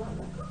it's just like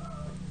that.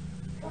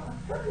 God,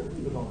 turn your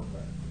wheels on it.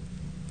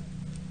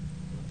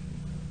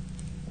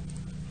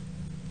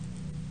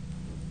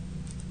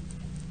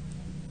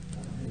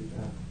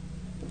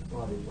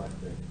 God is like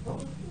that. Oh.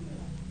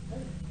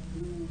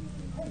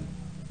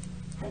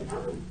 Hey.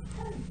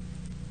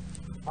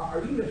 Are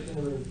you listening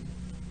to me?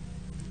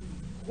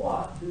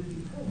 What do you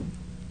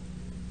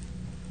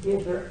hate?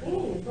 Is there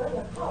anything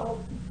at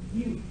all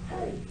you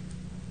hate?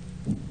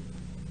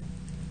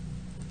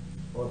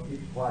 Well, if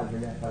it's quiet here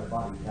in that part of the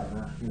body, you have a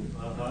nice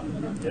funeral.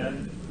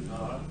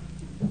 Yeah.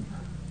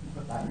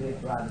 Like this,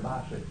 riding a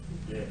bicycle.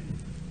 Yeah.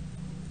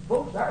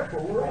 Folks, that's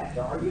where we're at.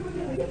 Are you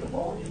beginning to get the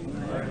point?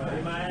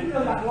 Amen. You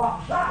know that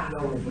lopsided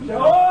on this. We say,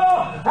 oh,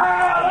 I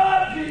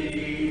love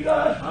Jesus.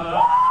 Oh,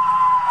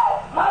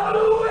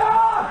 hallelujah.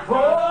 Oh,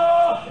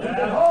 he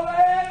said, hold it.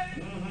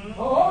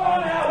 Oh, hold on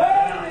now,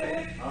 wait a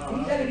minute.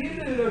 He said, if you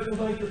do, there's some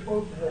things you're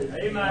supposed to do.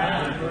 Amen.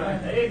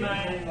 Amen.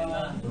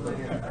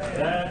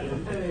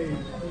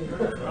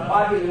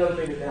 I'll give you another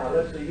minute now.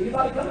 Let's see.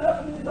 Anybody coming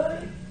up with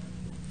anything?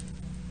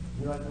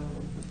 You like to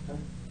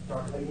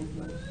start hating?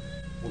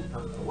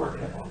 We'll work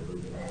that on.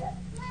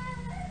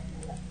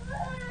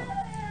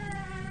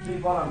 See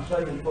what I'm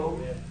saying,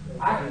 folks?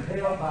 I can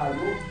tell by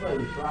your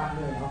face right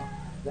now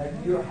that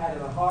you're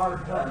having a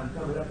hard time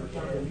coming up with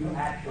something you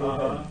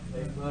actually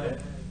hate.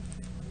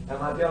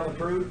 Am I telling the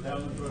truth?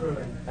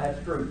 That's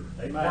true.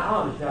 Amen. Now,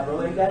 honest, now,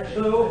 brother, ain't that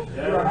so?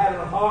 Yeah. You're having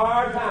a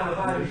hard time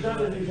finding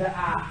something you say,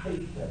 I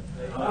hate that.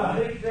 I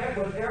hate that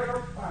with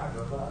every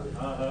fiber about it.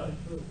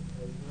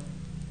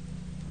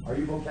 Are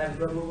you folks having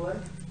trouble over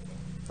there?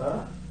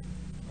 Huh?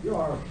 You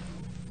are.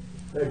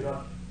 There's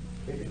not.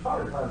 It's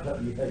hard to find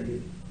something you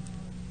hate.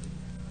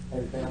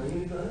 Have you found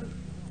anything?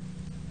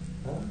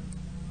 Huh?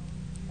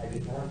 Have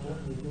you found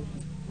something you wish?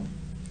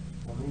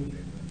 I mean,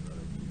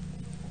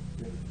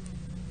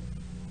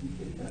 you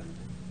get that?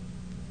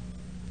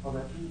 Oh,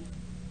 that's you.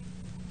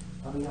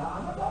 I mean, I'm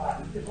not talking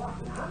about it's just like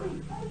it. I mean,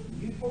 hate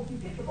you folks, you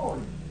get the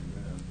point.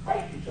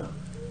 Hate you something.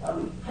 I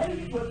mean, hate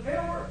it with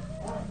every.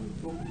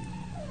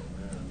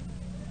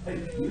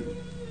 Hate you.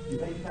 You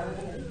hate kind of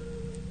thing.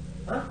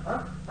 Huh?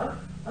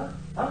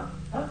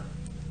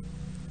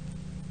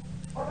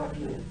 What about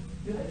you?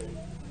 You hate it?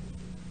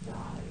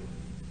 God.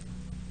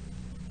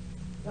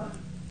 God.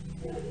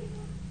 You hate it?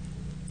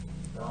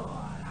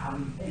 God, how do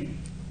you hate it?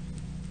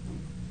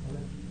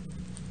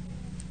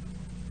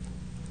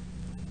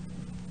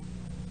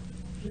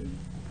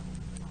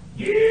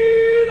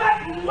 You that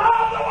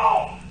love the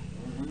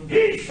Lord,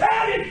 He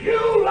said, if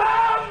you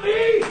love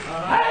me,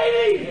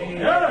 hate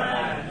Him.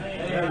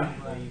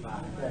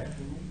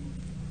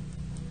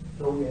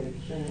 So we hate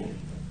sin.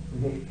 We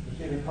hate the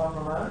sin of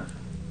compromise.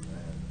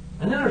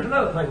 And then there's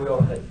another thing we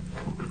ought to hate.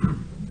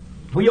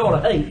 We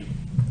ought to hate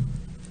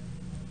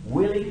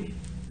willing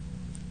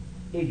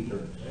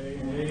ignorance.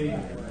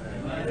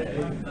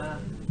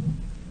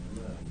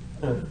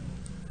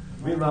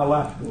 Me and my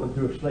wife going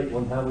through a state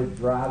one time. We'd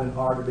driving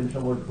hard. Had been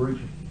somewhere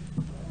preaching.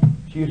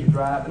 She used to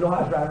drive. No,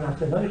 I was driving. I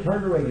said, honey,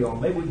 turn the radio on.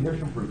 Maybe we can hear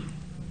some preaching.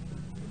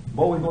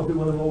 Boy, we go through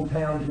one of them old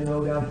towns, you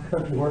know, down the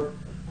country where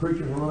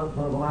preachers will run up in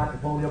front of the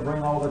microphone. They'll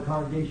bring all their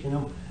congregation,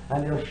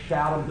 and they'll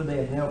shout them to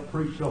death, and they'll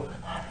preach.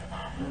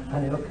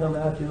 And they'll come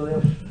out, you know,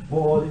 they'll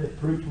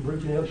preach and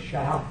preach, and they'll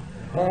shout.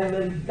 And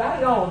they got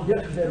it on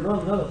just as they run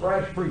another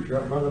fresh preacher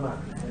up in front of the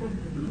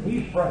microphone.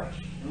 He's fresh.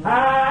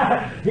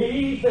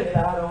 He said,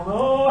 I don't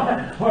know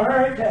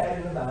where it's at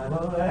in the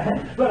Bible,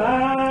 but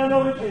I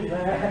know it's in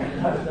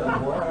there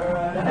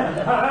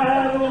somewhere. I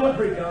don't want to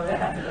preach on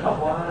that.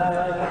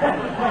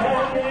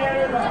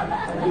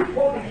 And he's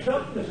quoting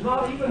something that's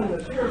not even in the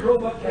Sears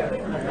Roebuck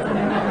category.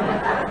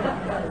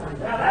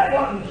 Now that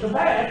wasn't so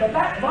bad, but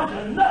that bunch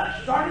of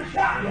nuts started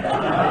shouting.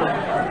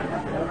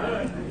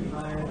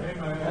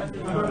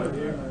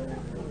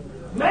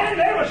 Man,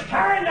 they was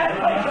tearing that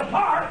place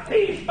apart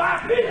piece by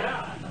piece.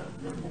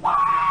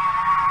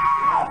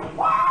 Wow!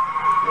 Wow!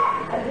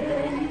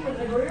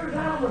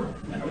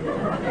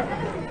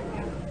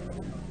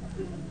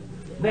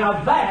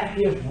 Now that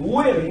is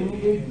willing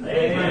ignorance.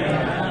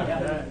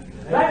 Amen.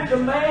 That's a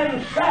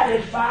man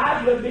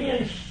satisfied with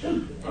being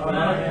stupid.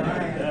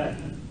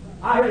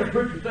 I heard a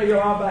preacher say a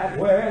while back,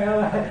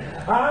 well,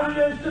 I'm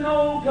just an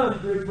old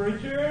country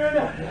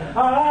preacher.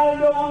 I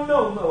don't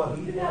know. No,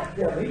 he didn't have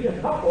to tell me. He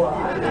just talked a lot.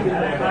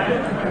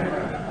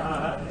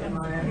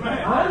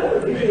 I knew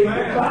he was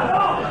right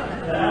on.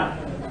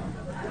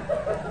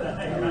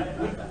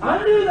 I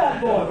knew that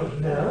boy was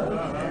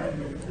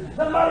done.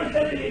 Somebody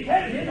said he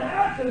had in the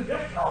house and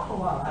just talk a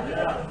lot.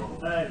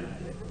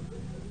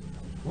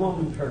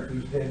 One church, he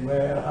said,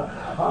 well,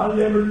 I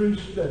never do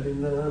study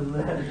none.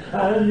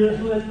 I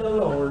just let the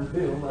Lord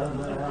fill my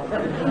mouth. I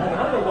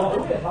don't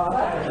want to get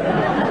hot.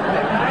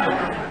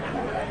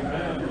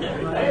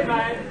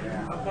 Amen.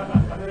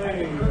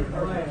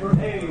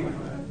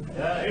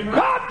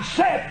 God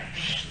said,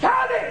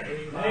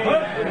 study.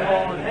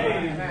 Amen.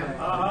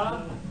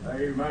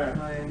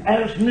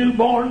 As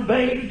newborn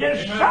babes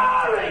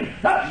desiring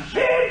the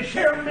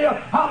sincere milk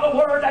of the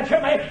word that you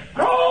may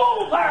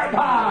grow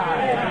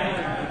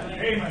thereby.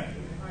 Amen.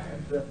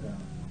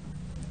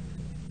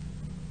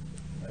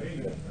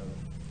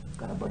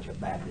 Got a bunch of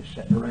Baptists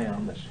sitting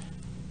around that's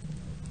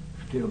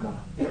still got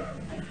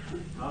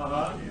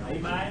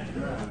Amen.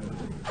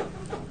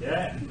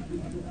 Yeah.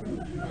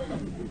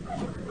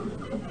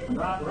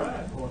 Right.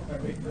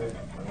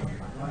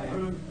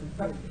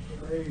 that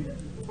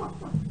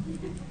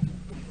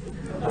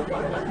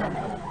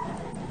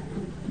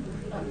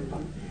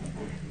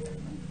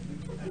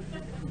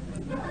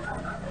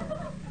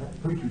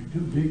preacher's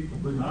too deep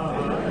for me.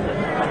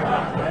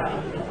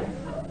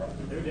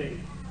 Too deep.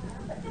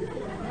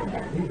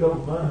 He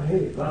goes my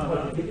head. That's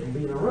what you get from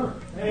being a runner.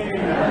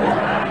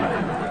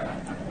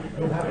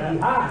 You don't have to be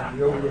high.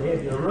 You're over your head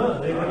in a run.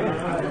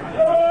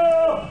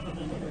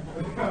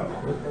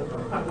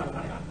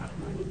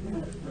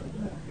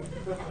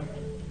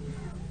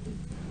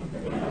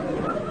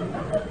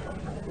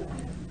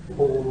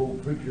 Poor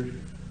old preachers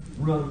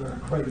run their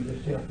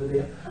crazy self to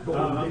death. Go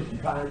over this and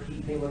try and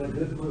keep him in a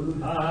good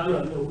mood.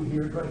 Run over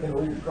here drinking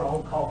old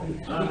strong coffee,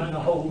 eating a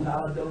whole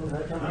dollar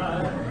donuts.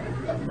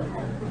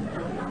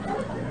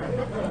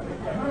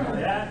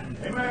 Yeah.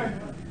 Amen.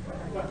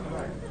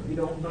 You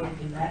don't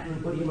mention that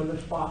and put him in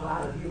the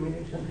spotlight a few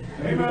minutes and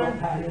you don't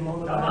pat him on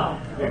the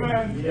back.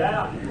 Amen.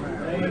 Yeah.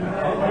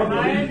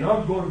 Amen.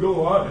 I'm going to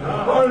go.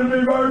 I'm going to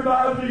be burned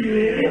by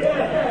feeling.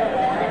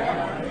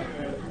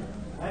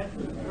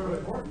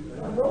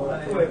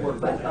 That's the way it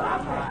works. That's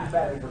not I've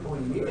batting for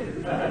 20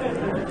 years.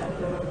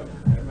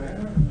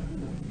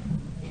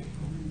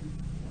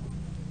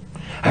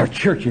 Our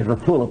churches are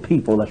full of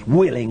people that's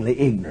willingly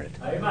ignorant.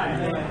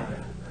 Amen.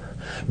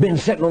 Been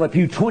sitting on a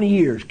pew 20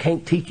 years,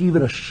 can't teach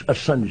even a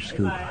Sunday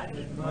school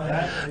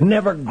class.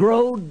 Never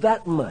growed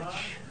that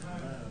much.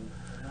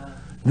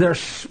 They're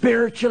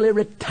spiritually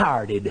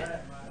retarded.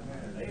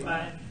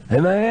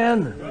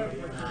 Amen?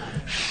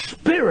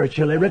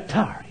 Spiritually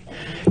retarded.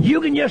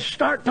 You can just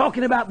start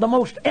talking about the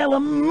most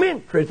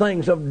elementary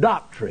things of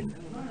doctrine.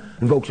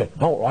 And folks say,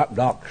 oh, like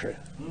doctrine.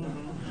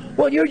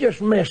 Well, you're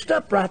just messed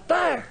up right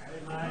there.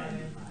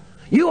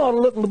 You ought to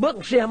look in the book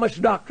and see how much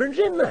doctrine's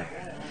in there.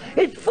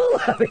 It's full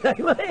of it.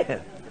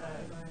 Amen.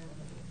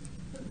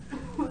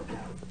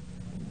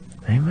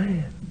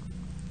 Amen.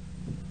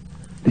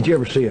 Did you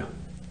ever see a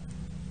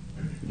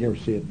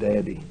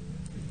daddy?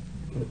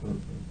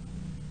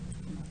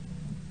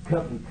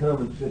 Company come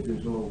and said to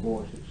his little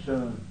boy, said,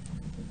 son,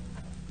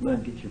 run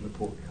and get your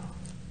report card.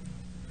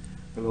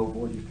 The little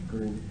boy just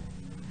agreed.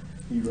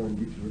 He run and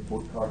gets his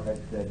report card back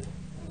to daddy.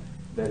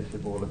 Daddy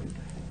said, boy, look at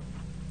that.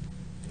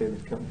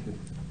 Daddy's come and said,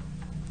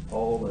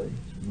 all age,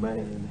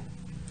 man,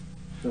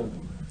 son,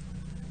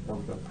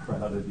 I'm so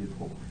proud of you,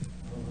 boy.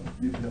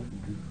 You're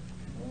nothing good.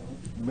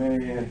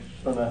 Man,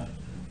 son,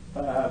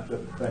 I'm so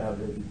proud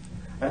of you.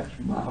 That's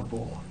my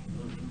boy.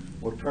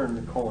 Well, turn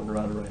the corner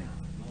right around.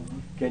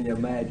 Can you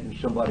imagine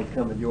somebody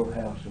coming to your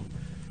house and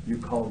you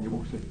call and you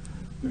won't say,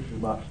 this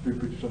is my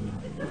stupid son.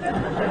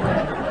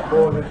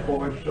 Boy, this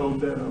boy's so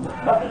dumb.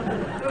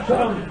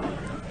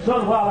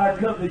 Son, while our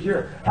company's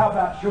here, how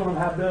about showing them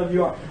how dumb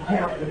you are?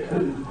 Count to 2.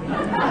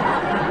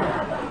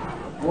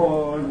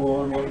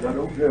 One. Now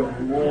don't tell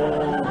me.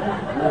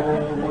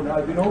 One. Now,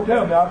 if you don't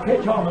tell me, I'll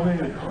catch on in a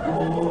minute.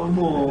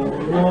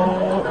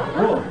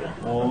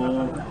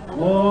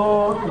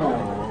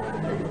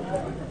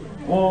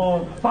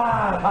 One. 5.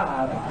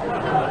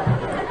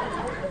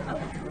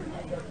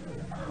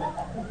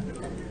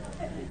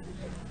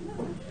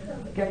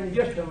 Can you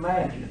just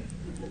imagine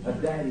a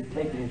daddy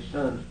taking his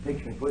son's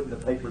picture and putting in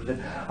the paper and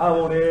saying, I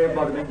want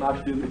everybody to meet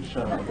my stupid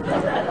son.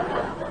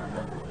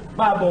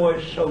 My boy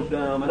is so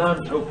dumb, and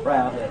I'm so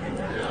proud of him.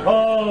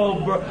 Oh,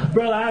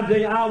 brother, I'm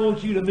telling you, I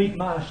want you to meet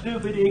my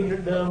stupid,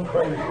 ignorant, dumb,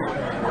 crazy son.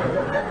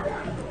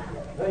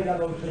 They ain't got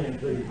no sin,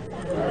 please.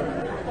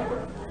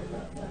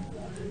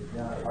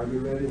 Now, are you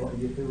ready? What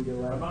you do with your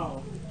life? Come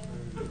on.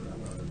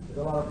 There's a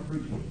lot of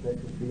preachers that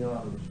can be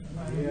honest.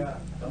 Yeah.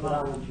 But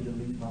I want you to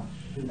meet my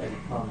stupid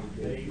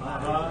congregation.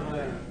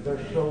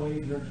 They're so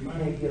ignorant you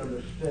can't get them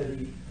to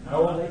study.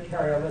 Oh, they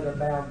carry a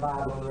leather-bound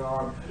Bible in their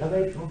arm. Now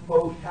they can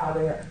boast how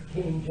they're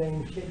King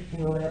James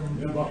 1611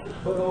 people,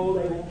 but oh,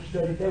 they won't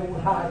study. They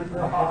won't hide it in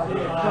their heart.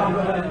 Some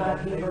of them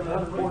 19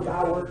 verse 1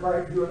 I work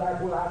very good.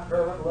 That's what I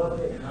fervent love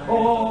it.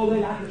 Oh, they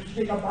like to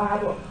stick a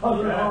Bible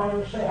under their arm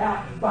and say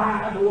how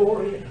by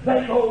glory.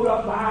 They go to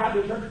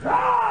Bible church.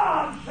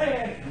 God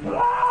said,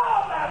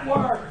 love that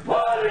word.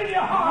 Put it in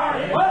your heart.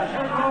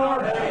 Worship the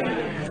Lord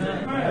Jesus.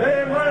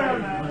 Amen.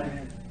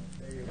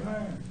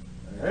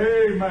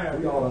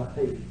 Amen. We ought to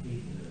hate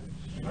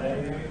ignorance.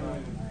 Amen.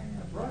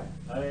 That's right.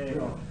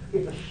 Amen.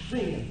 It's a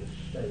sin to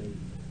stay.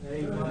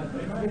 Amen.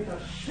 It's a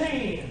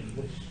sin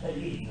to stay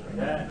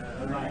ignorant.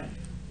 Amen.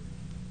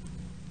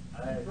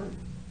 Amen.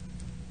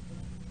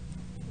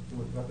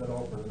 We've got that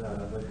all for tonight. I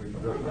think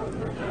we've got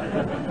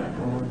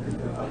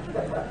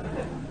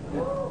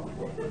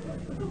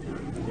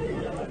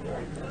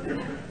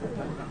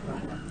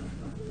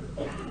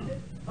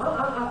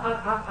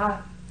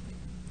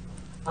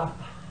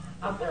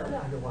I found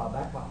out here a while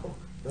back, Papa.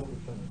 Don't be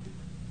funny.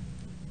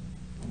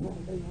 You want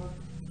me to tell you what?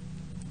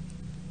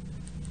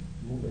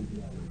 You won't make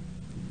it out of it.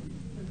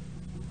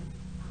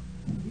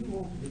 You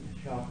want to get the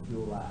shock of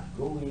your life.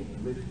 Go in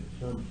and listen to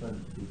some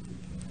Sunday school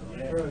teachers.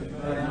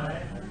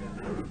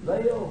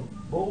 They'll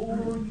bore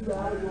you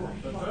out of your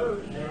soul.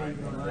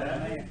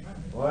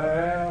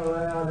 Well,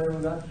 I never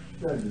got to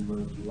study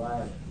much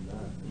last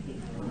night.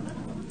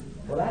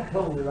 Well, that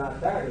told me right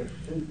there is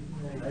stupid.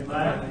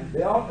 Amen.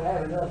 They ought to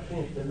have enough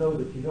sense to know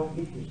that you don't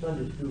get your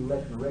Sunday school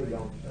lesson ready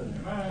on Sunday.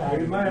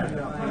 Amen.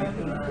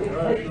 It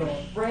takes a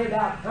spread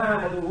out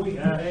time of the week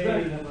to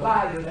study and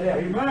apply yourself.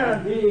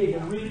 And dig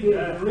and read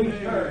and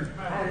research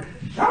and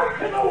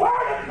search in the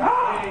Word of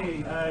God.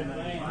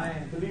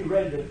 Amen. To be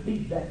ready to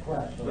feed that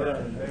class.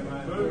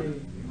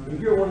 If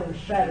you're one of them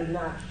Saturday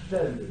night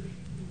studiers,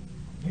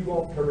 you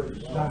ought to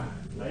resign.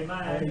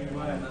 Amen.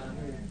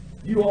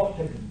 You ought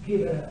to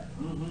get up.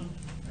 Amen.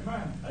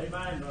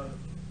 Amen, brother.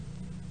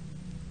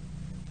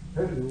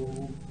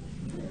 Hello.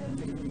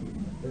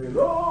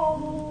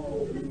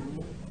 Hello.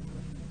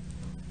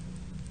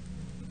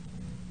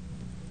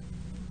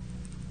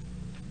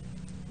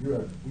 You're a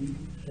thief,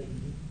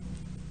 Satan.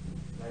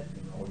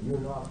 Or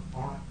you're not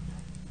out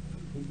to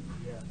teach.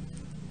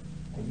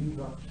 And you've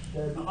not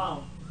studied.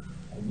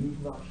 And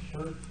you've not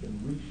searched and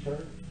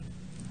researched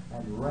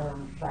and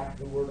ransacked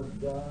the Word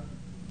of God.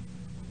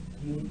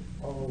 Get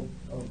all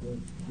of the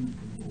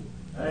people.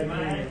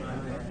 Amen.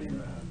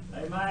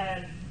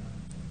 Amen.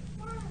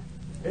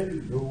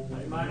 Hello.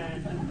 Amen.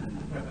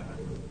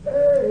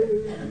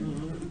 Hey.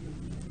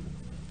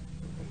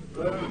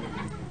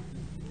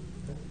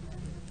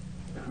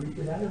 You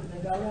said, I don't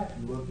think I like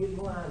you. Well, get in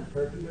line,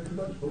 turkey. There's a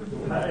bunch of folks.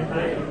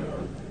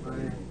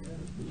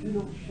 But you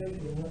don't shake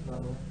me up,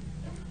 brother.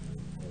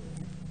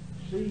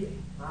 See,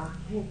 I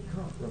can't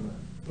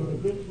compromise. And it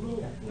gets me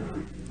that way.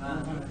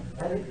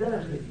 And it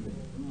does get me.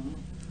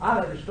 I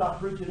had to stop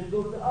preaching and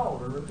go to the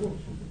altar and repent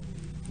something.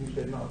 You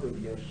said, not good,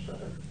 yes, sir.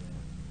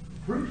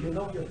 Preaching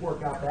don't just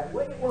work out that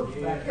way. It works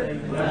back here.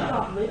 It's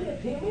not me,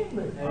 it's Him in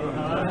me.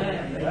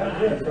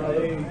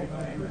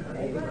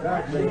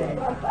 That's it,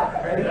 brother.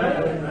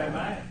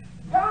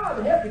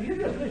 God help you. You're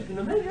just listening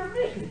to me. You're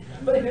missing.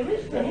 But if you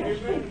listen to Him,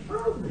 speak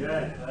through me.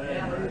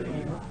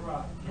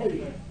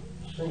 Hate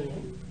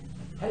sin.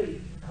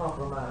 Hate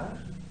compromise.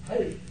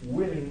 Hate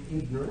willing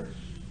ignorance.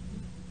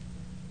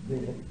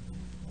 Then,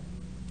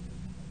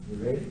 you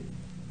ready?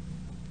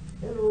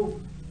 Hello.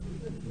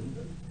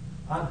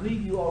 I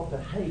believe you ought to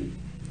hate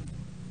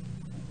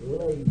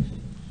laziness.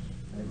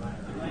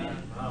 Amen.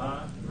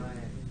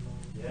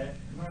 Yeah.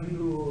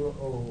 You're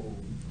old.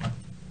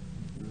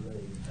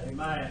 Lazy.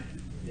 Amen.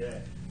 Yeah.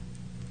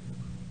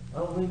 I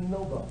don't need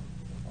nobody.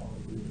 All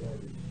of these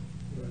ladies.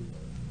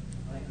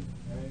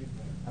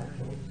 I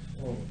can't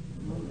stand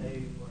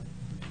it.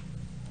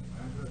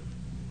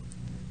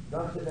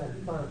 God said that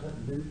you find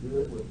something to do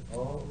it with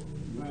all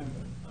your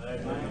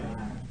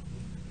Amen.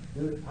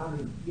 Do it. I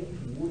mean, get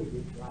with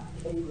it like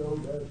Cairo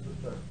does the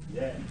serpent.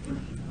 Yeah.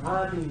 I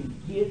mean,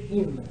 get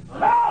in there.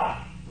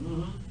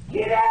 Go!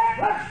 Get out!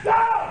 Let's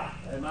go!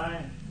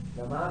 Amen.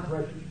 Now, my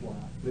precious wife,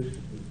 listen to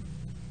me.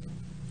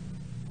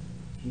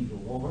 She's a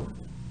woman.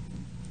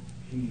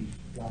 She's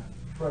got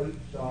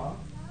traits of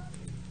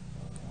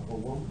a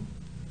woman.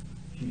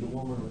 She's a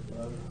woman that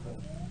loves her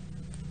husband.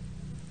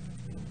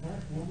 And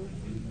that woman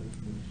makes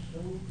me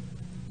so...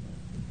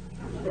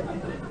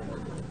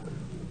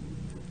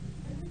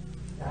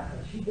 Now,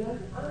 she does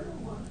it, I don't know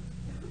why.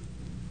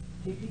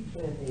 She keeps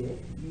saying, Ed,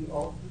 you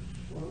ought to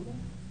slow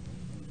down.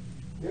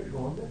 You're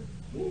going to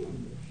kill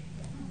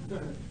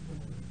this.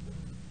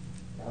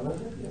 Now,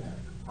 look at that.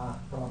 I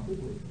probably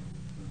would.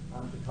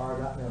 I'm so tired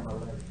right now, my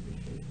legs are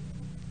shaking.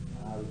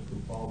 I was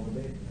going to fall in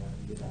the bed now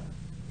and get out.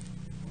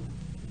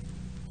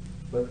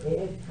 But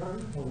Ed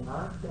turned when I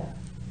died.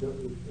 So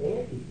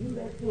Ed, if you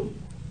let me,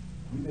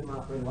 you've been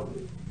my friend, what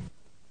is it?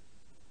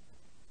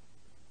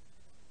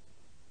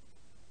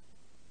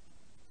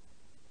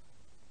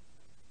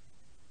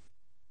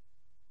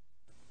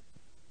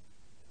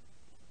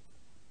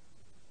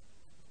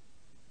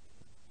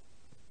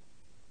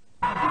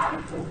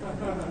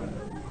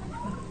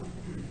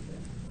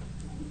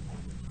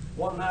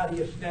 One night he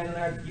was standing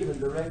there giving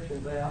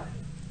directions out.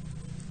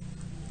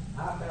 I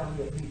found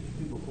me a piece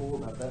of 2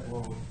 about that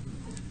long.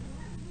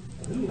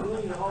 And he was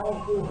leaning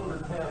all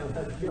 400 pounds in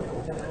that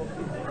shovel.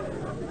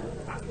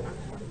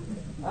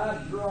 I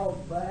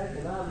drawed back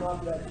and I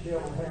knocked that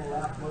shovel handle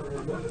out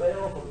and it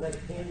fell for the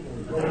next 10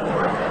 minutes.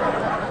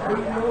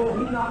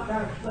 He knocked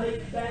our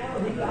stakes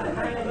down. He got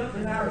hanging up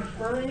in our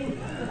spring.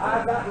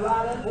 I got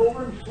right up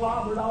over and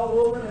slobbered all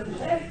over him and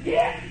said,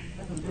 "Get!"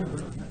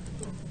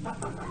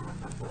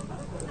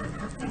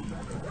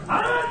 I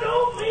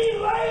don't mean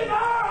lay there,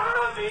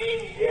 I mean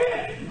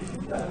get!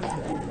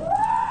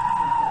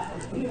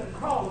 He had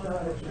crawled out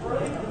of his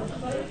spring and the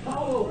snakes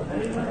all over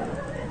him.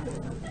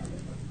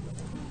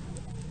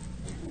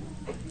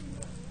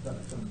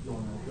 Something going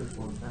on this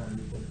one time.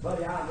 He said,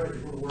 "Buddy, I'm ready to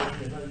go to work.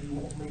 You know you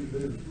want me to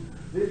do.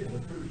 This is a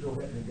true so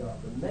help me God."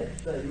 The next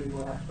day we're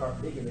going to have to start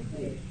digging a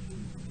ditch.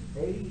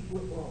 80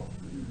 foot long.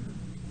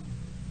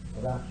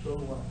 About so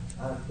wide.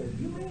 I said,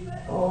 "You mean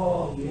that?"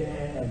 "Oh,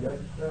 yeah, yes,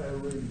 sir.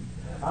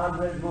 I'm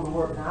ready to go to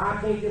work." Now,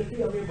 I can't just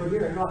be up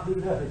here and not do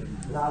nothing.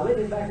 And I led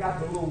him back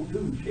out to the little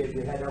tool shed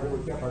we had there where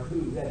we kept our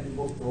tools. We had to do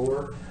most of the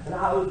work. And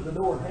I opened the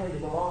door and handed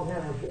him a long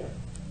handle shed.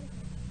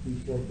 He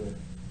said,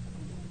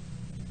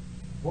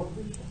 "What's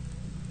this?"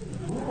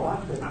 "Oh," I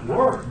said,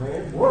 "Work,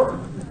 man, work."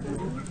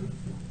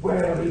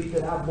 "Well," he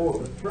said, "I'm more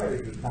of a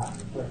treasury type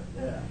of person.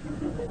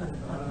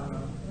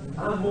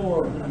 I'm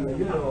more of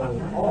the,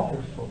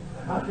 office folk."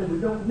 I said, "We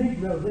don't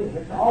need no thing.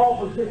 It's all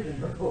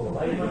positions are full."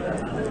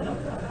 Amen.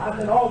 I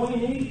said, "All we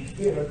need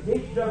is a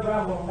ditch dug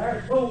around on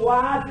there so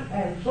wide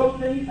and so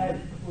deep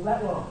and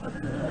that long."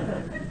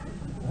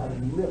 I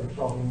never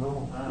saw him no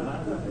more.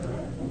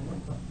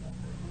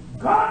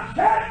 God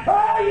said,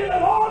 "Tell you the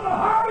Lord the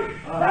hurry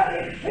that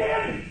is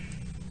sin."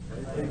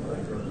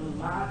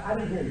 I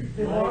didn't hear you.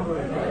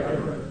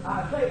 I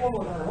say it one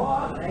more time.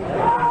 What?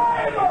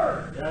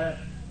 Driver!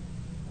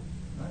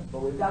 But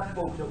we've got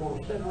folks that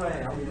want to sit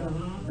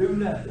around, do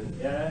nothing.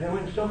 And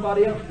when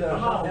somebody else does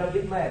something, they'll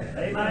get mad.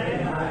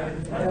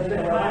 Amen. They'll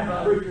say, "Well, I'm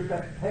a preacher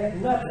that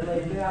had nothing.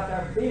 They've been out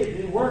there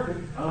busy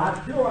working. I'm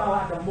sure I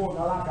like them more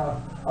than I like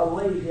a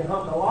lazy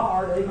hunk of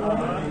lard."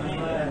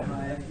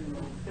 Amen.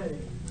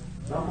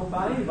 I'm going to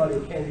buy anybody a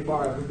candy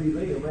bar if it be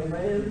them.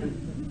 Amen.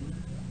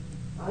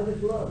 I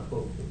just love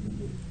folks that do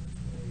this.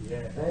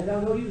 And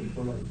there's no use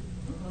for lazy.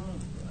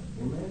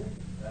 Amen.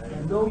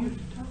 There's no use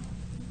to talk.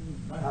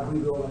 I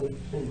believe we ought to hate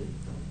sin.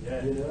 I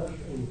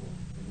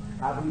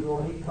believe we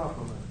ought to hate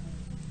compromise.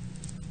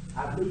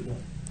 I believe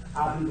that. I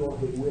believe we ought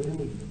to hate willing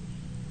ignorance.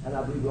 And I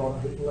believe we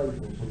ought to hate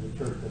laziness in the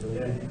church of the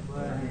living.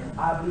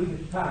 I believe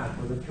it's time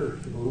for the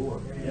church to go to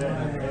work.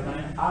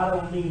 I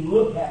don't mean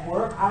look at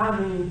work. I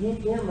mean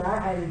get in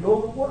there and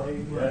go to work.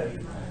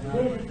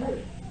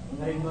 Meditate.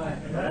 Amen.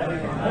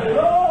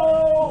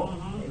 Hello.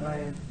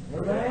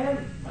 Amen.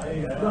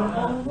 Jump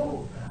on the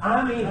Lord. I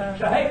mean,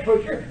 say, "Hey,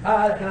 preacher,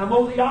 can I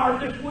mow the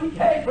yard this week?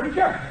 Hey,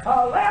 preacher,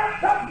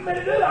 there's something for me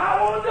to do.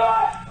 I want to do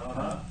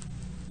it."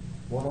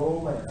 One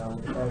old man, I'm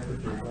going to pastor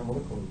church. I'm going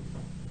to close.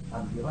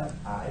 I'm glad.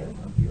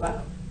 I'm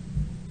glad.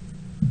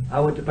 I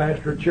went to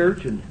pastor a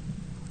church, and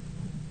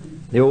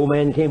the old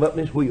man came up in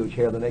his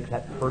wheelchair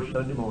that first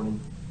Sunday morning.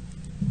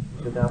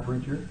 He said, "Now,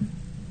 preacher,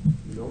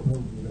 you don't know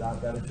me, but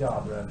I've got a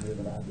job around here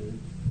that I do.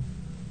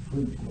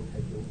 Please come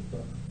take your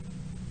son."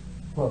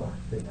 Well, I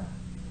said,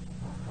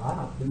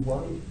 "I'll do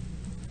what is it?"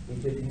 He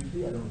said, "You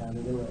see, I don't have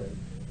any legs,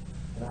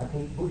 and I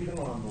can't push a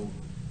lawnmower."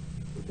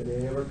 He said,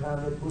 every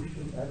time they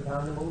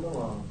mow the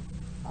lawn,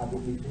 I go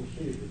get some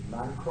scissors, and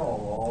I crawl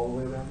all the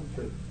way around the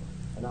church,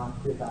 and I'll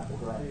pick out the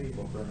grass.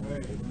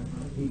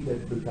 He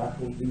said, "Preacher, I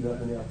can't do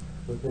nothing else."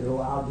 But said, "Oh,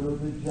 I'll do a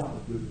good job."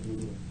 Good to do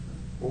it.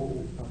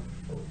 Oh,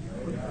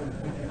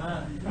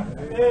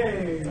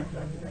 hey.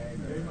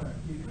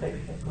 You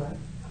take that grass,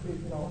 pick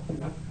it off,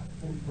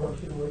 and brush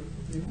it away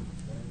from you.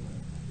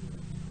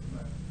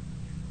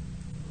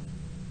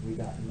 We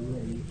got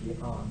lazy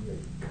on the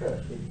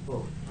cussing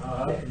folks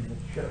sitting in the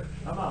church.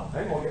 Come on. I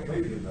ain't going to get me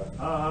to do nothing.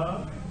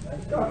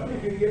 Uh-huh. You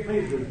can get me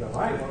to do something. I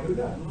ain't going to do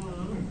that.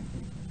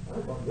 I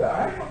ain't going to do that. I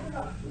ain't going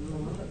to do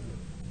that.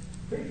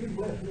 Please, you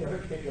bless me. I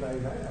hope you can't get out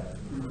of that.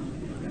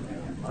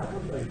 I ain't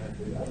going to say that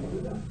to you. I ain't going to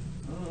do that.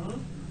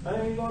 I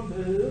ain't gonna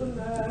do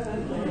nothing.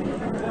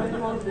 I ain't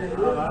gonna do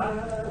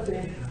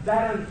nothing.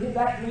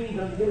 That means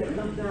until it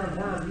comes down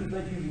time, you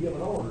think you can give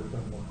an order to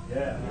someone.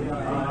 Yeah.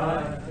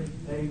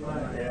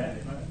 Amen. Yeah.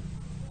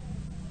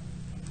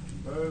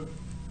 Move.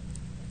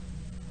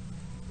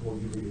 Boy,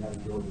 you really have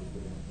enjoyed this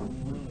today.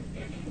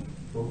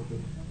 Folks,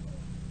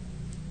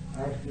 I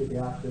asked you at the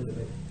outset of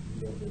it,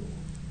 you don't do it.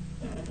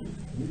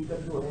 You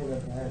stuck your hand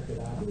up and asked that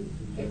I do it. You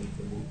said it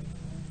to me.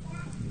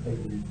 You hate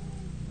it.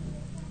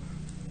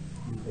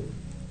 You hate it.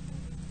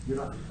 You're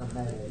not just come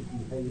mad at it. You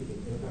hate it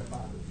and every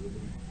father will be.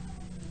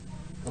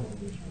 Come on,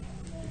 this way.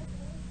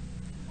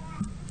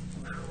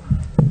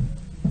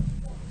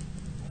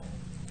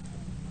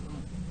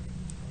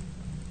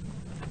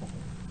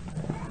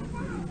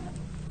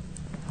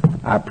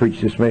 I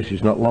preached this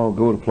message not long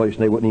ago at a place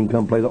and they wouldn't even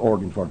come play the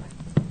organ for me.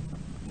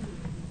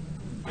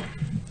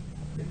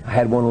 I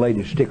had one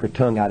lady stick her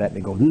tongue out at me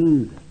and go,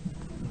 ooh.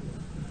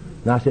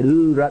 And I said,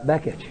 ooh, right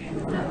back at you.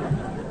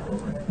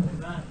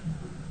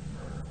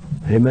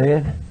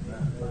 Amen.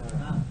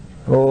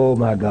 Oh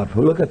my God.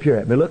 Look up here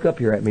at me. Look up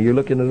here at me. You're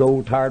looking at an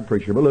old tired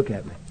preacher, but look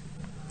at me.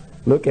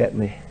 Look at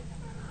me.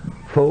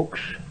 Folks,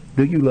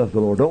 do you love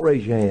the Lord? Don't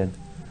raise your hand.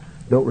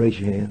 Don't raise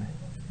your hand.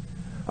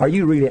 Are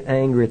you really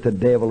angry at the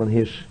devil and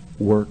his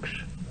works?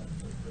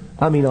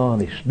 I mean,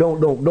 honest.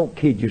 Don't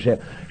kid yourself.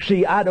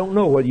 See, I don't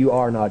know whether you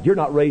are or not. You're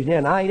not raising your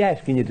hand. I ain't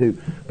asking you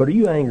to. But are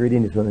you angry at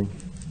anything?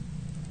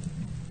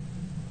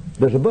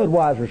 Does a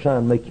Budweiser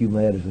sign make you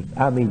mad?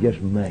 I mean,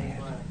 just mad.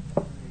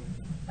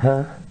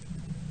 Huh?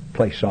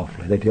 Play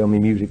softly. They tell me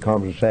music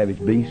calms a savage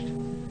beast.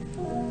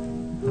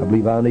 I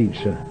believe I need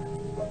some.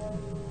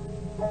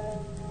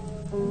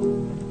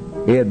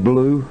 Head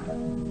blue.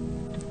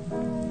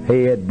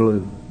 Head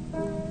blue.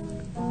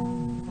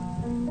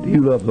 Do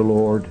you love the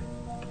Lord?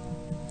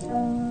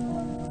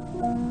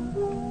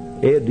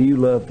 Ed, do you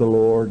love the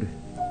Lord?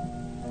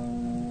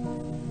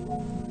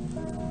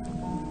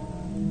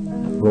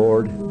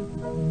 Lord,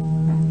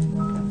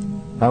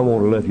 I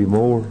want to love you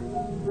more.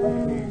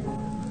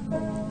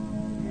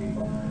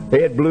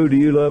 Ed Blue, do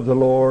you love the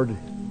Lord?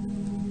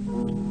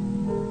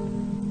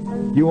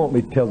 You want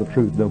me to tell the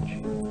truth, don't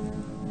you?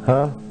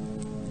 Huh?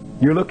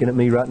 You're looking at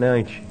me right now,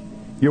 ain't you?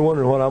 You're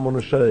wondering what I'm going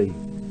to say.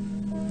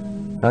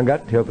 I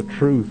got to tell the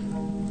truth.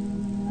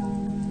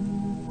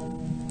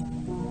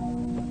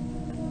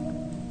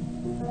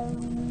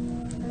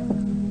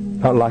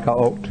 Not like I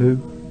ought to.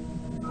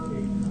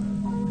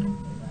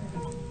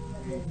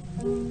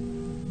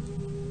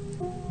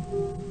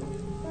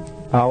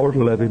 I ought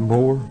to love him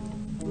more.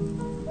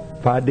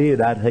 If I did,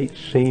 I'd hate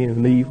sin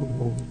and evil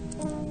more.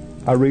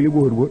 I really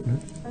would,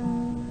 wouldn't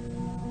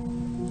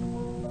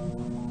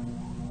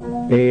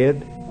I? Ed,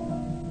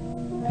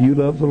 do you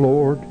love the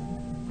Lord?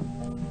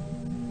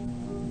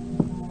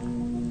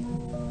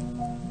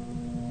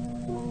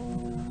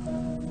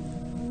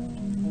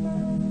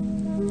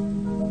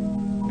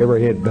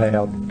 Every head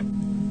bowed,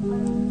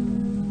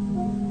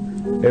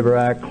 every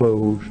eye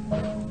closed,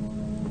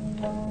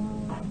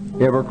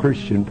 every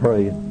Christian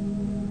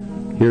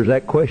praying. Here's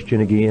that question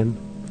again.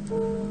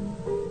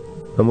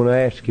 I'm going to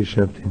ask you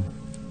something.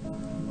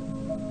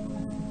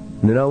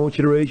 And then I want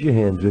you to raise your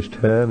hands this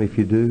time if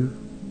you do.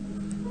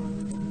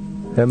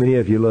 How many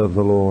of you love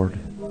the Lord?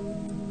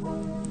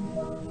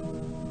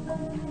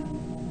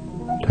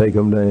 Take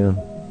them down.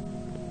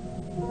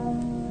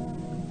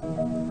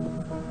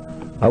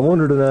 I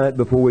wonder tonight,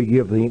 before we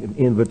give the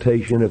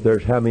invitation, if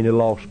there's how many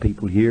lost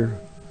people here.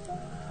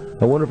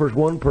 I wonder if there's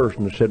one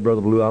person that said,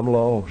 Brother Ballew, I'm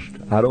lost.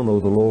 I don't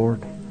know the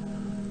Lord.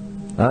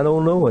 I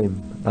don't know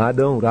Him. I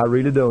don't. I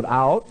really don't. I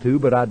ought to,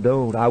 but I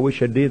don't. I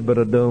wish I did, but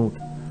I don't.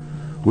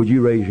 Would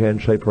you raise your hand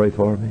and say, pray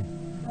for me?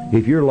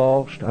 If you're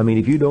lost,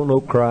 if you don't know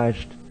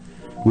Christ,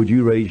 would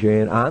you raise your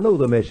hand? I know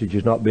the message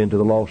has not been to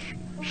the lost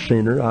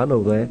sinner. I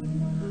know that.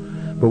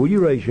 But will you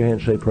raise your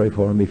hand and say, pray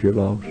for him if you're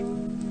lost?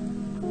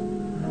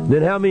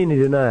 Then how many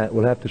tonight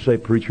will have to say,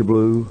 Preacher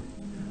Blue,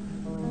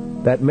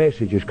 that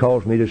message has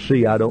caused me to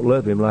see I don't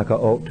love him like I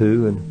ought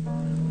to,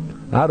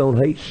 and I don't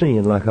hate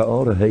sin like I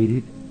ought to hate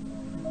it.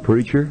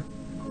 Preacher,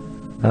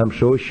 I'm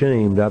so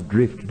ashamed I've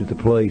drifted to the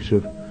place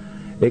of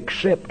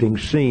accepting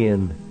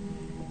sin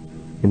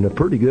in a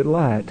pretty good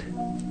light.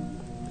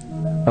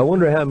 I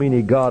wonder how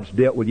many God's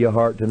dealt with your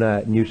heart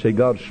tonight, and you say,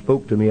 God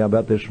spoke to me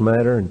about this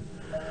matter, and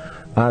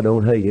I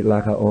don't hate it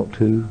like I ought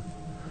to.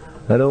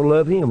 I don't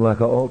love him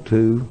like I ought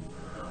to.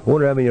 I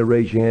wonder how many will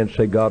raise your hand and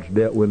say, God's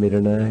dealt with me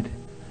tonight.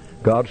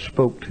 God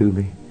spoke to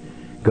me.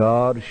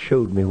 God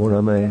showed me where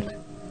I'm at.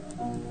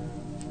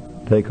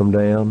 Take them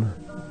down.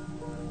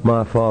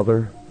 My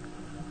Father,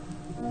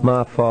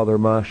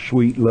 my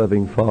sweet,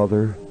 loving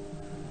Father.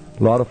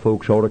 A lot of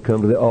folks ought to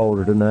come to the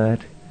altar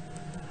tonight.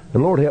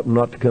 And Lord, help them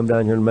not to come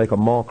down here and make a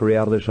mockery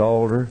out of this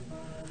altar.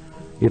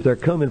 If they're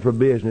coming for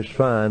business,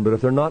 fine. But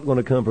if they're not going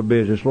to come for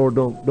business, Lord,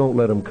 don't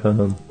let them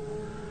come.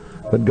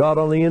 But God,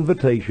 on the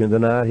invitation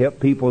tonight, help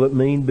people that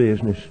mean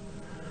business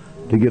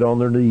to get on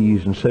their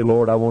knees and say,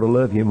 Lord, I want to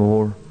love you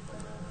more.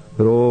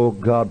 But, oh,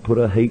 God, put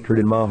a hatred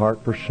in my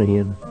heart for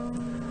sin,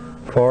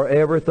 for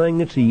everything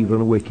that's evil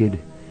and wicked.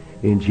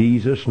 In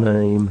Jesus'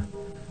 name,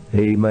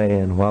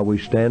 amen. While we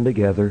stand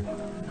together,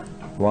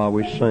 while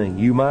we sing.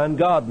 You mind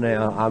God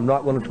now. I'm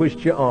not going to twist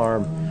your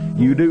arm.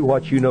 You do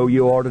what you know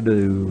you ought to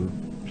do.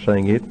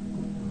 Sing it.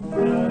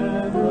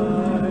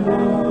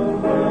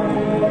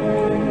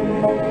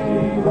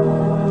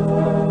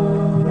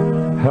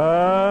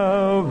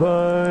 Have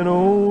thine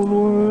own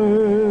way.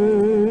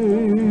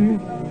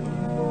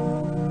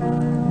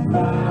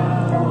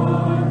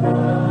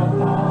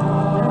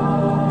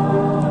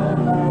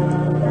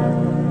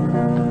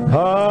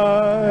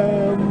 I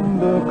am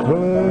the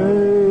clay.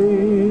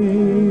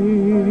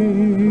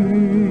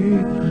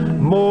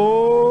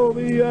 Mold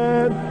me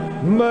and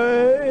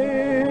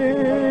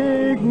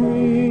make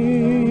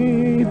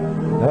me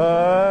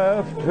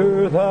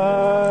after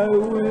thy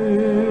will,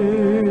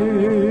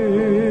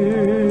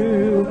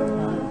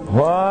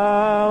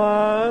 while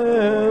I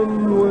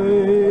am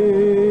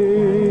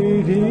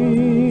waiting,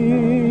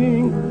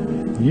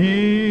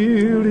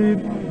 yielded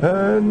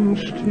and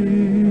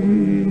still.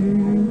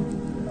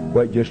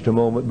 Wait just a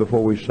moment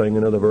before we sing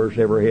another verse.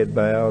 Every head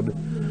bowed,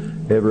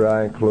 every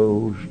eye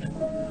closed.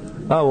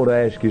 I want to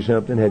ask you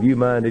something. Have you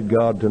minded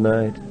God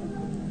tonight?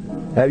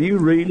 Have you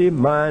really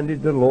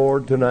minded the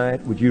Lord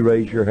tonight? Would you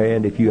raise your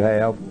hand if you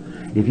have?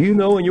 If you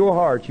know in your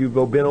heart you've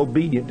been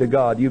obedient to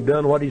God, you've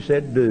done what He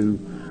said do,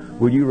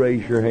 would you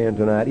raise your hand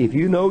tonight? If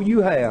you know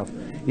you have,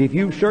 if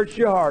you've searched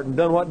your heart and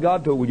done what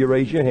God told, would you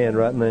raise your hand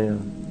right now?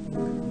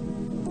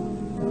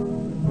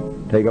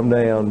 Take them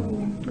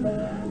down.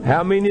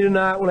 How many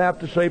tonight will have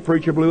to say,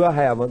 Preacher Blue, I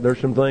haven't. There's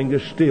some things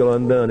that's still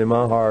undone in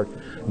my heart.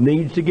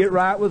 Needs to get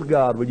right with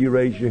God. Would you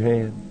raise your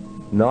hand?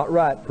 Not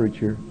right,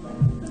 preacher.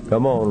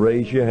 Come on,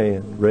 raise your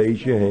hand.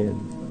 Raise your hand.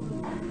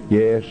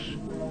 Yes.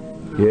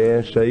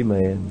 Yes,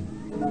 amen.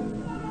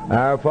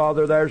 Our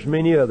Father, there's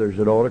many others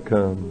that ought to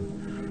come.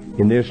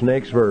 In this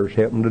next verse,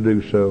 help them to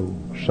do so.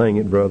 Sing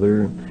it,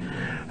 brother.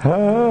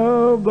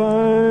 Have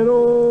thine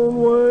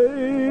own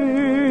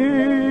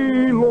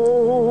way,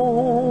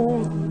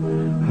 Lord.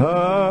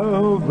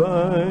 Have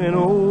thine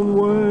own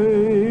way.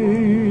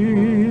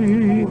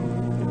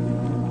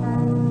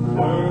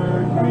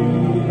 Search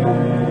me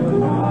and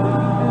find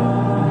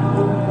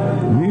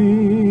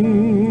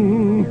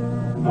me.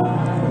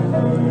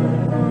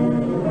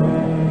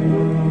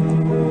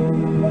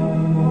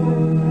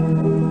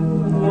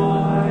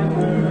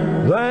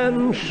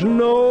 Than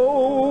snow,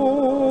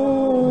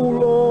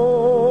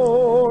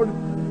 Lord,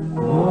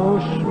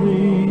 wash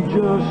me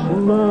just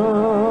now,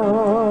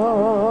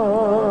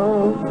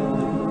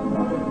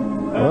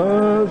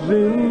 as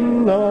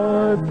in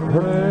thy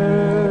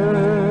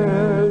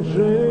presence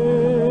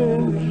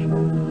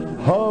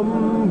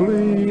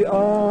humbly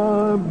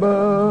I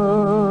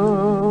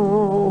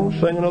bow.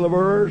 Sing another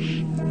verse.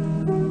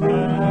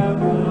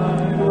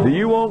 Do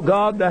you want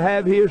God to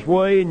have His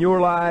way in your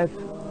life?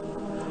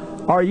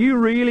 Are you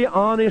really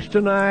honest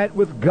tonight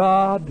with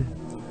God?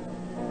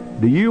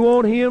 Do you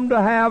want Him to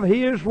have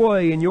His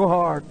way in your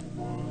heart?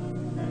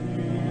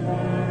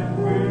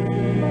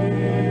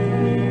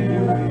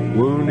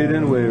 Wounded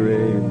and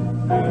weary.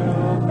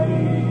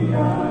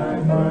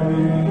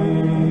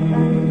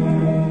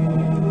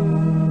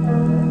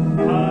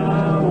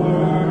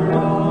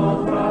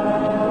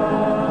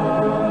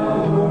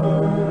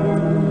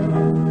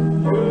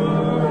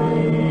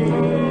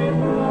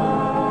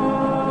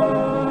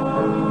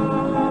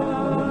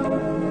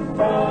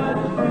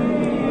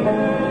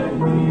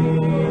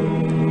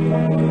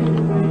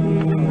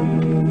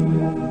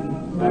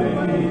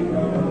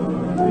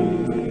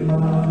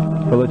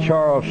 Brother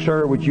Charles,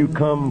 sir, would you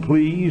come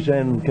please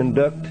and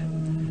conduct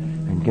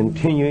and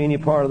continue any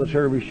part of the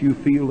service you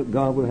feel that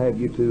God would have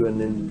you to, and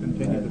then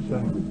continue to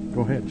sing.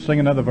 Go ahead, sing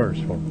another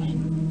verse, folks.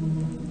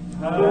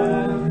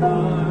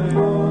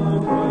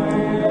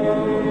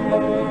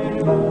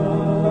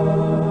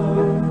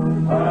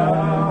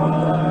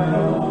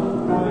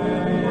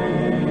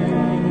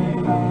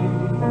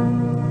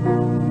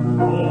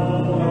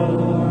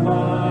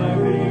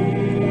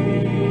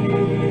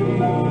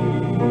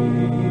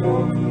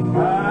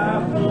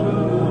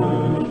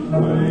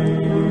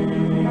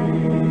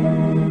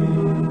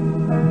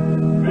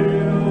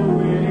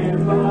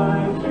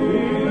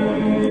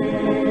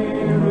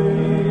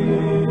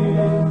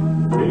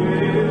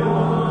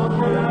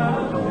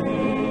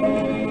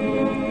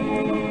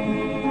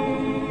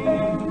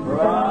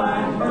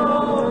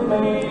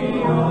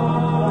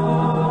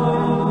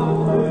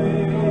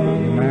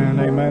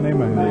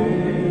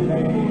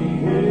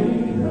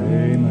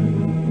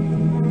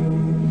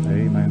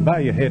 Bow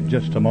your head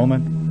just a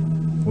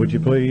moment, would you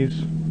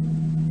please?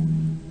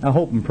 I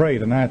hope and pray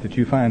tonight that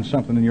you find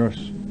something in your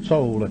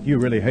soul that you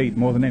really hate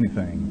more than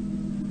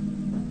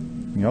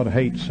anything. You ought to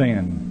hate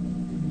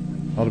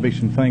sin. Ought to be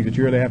some things that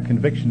you really have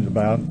convictions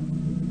about.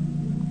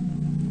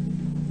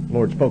 The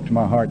Lord spoke to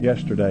my heart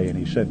yesterday, and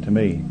He said to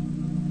me,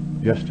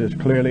 just as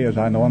clearly as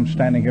I know I'm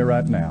standing here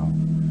right now,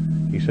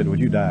 He said, would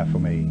you die for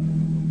me?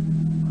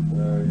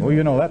 Well,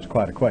 you know, that's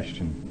quite a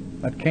question.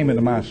 That came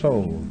into my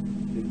soul.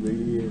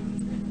 He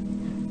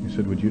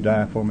said, would you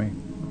die for me?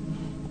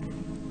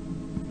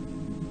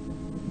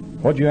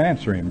 What'd you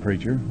answer Him,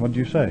 preacher? What'd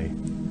you say?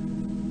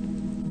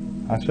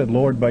 I said,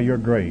 Lord, by your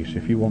grace,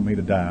 if you want me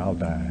to die, I'll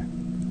die.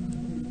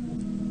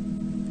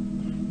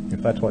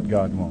 If that's what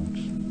God wants,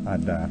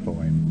 I'd die for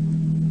Him.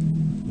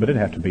 But it'd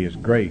have to be His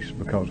grace,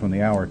 because when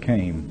the hour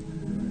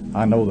came,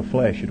 I know the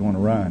flesh would want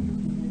to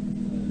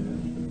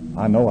run.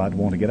 I know I'd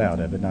want to get out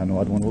of it, and I know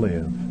I'd want to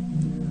live.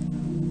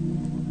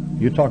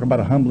 You talk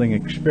about a humbling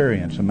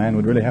experience. A man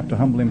would really have to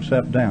humble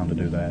himself down to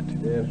do that.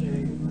 Yes.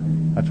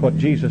 That's what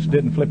Jesus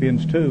did in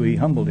Philippians 2. He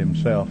humbled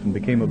Himself and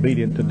became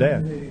obedient to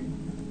death.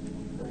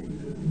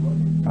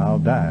 I'll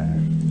die.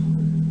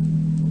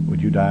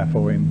 Would you die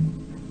for Him?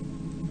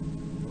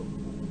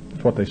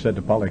 That's what they said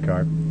to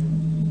Polycarp.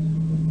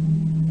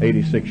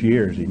 86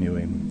 years he knew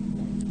Him.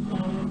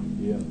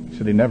 He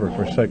said, He never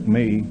forsook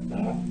me.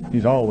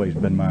 He's always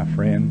been my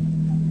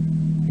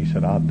friend. He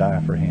said, I'll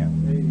die for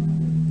Him.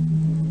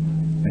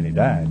 And He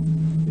died.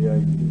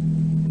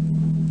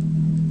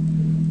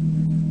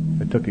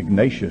 They took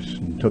Ignatius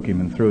and took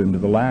him and threw him to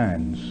the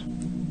lions.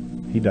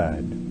 He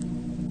died.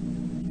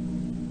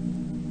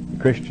 The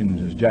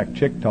Christians, as Jack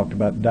Chick talked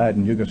about, died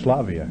in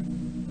Yugoslavia.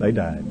 They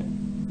died.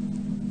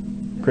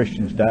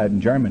 Christians died in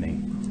Germany.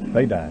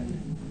 They died.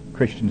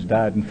 Christians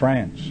died in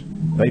France.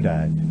 They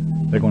died.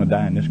 They're going to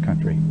die in this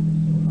country.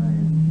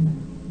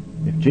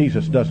 If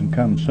Jesus doesn't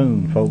come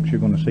soon, folks, you're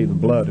going to see the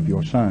blood of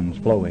your sons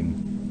flowing.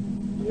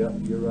 Yep,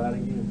 you're right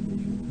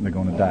again. They're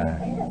going to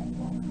die.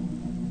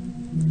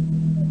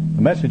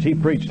 The message he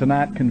preached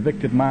tonight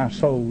convicted my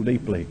soul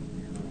deeply.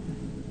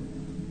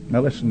 Now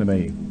listen to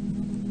me.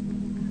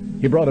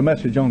 He brought a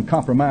message on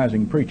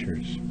compromising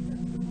preachers.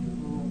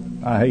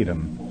 I hate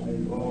them.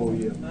 Oh,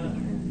 yeah.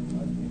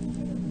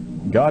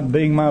 God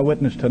being my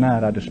witness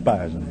tonight, I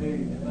despise them.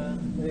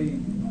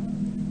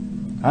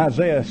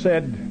 Isaiah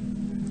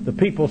said, the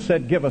people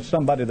said, give us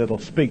somebody that'll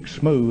speak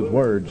smooth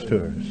words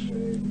to us.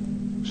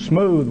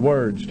 Smooth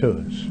words to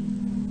us.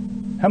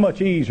 How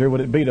much easier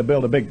would it be to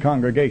build a big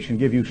congregation,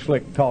 give you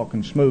slick talk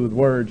and smooth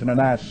words and a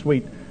nice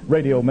sweet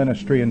radio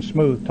ministry and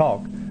smooth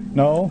talk?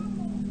 No,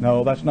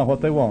 that's not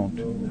what they want.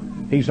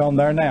 He's on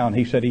there now, and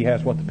He said He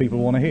has what the people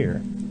want to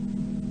hear.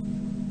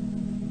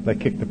 They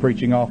kicked the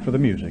preaching off for the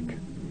music.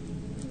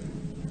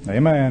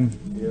 Amen.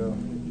 Yeah.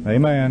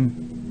 Amen.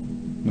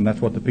 And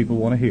that's what the people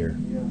want to hear.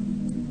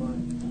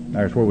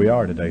 There's where we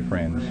are today,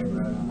 friends.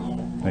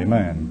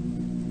 Amen.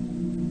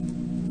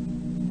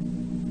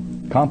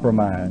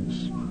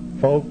 Compromise.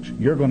 Folks,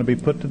 you're going to be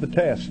put to the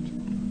test.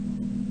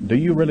 Do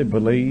you really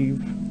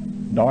believe?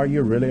 Are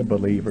you really a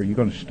believer? You're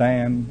going to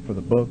stand for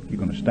the book. You're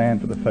going to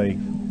stand for the faith.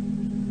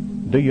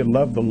 Do you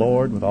love the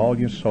Lord with all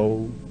your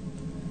soul?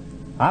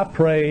 I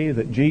pray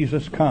that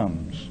Jesus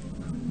comes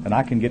and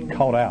I can get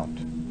caught out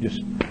just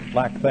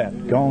like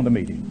that, gone to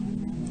meet Him.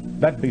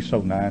 That'd be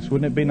so nice.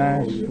 Wouldn't it be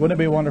nice? Wouldn't it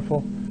be wonderful?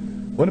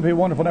 Wouldn't it be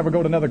wonderful to never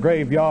go to another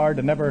graveyard,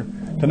 to never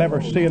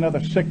see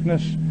another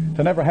sickness,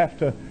 to never have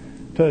to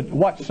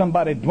watch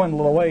somebody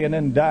dwindle away and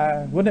then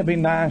die? Wouldn't it be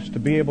nice to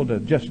be able to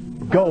just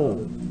go?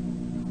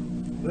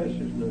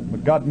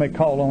 But God may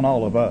call on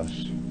all of us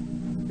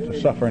to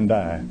suffer and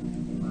die.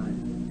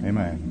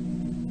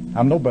 Amen.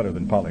 I'm no better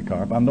than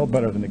Polycarp. I'm no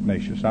better than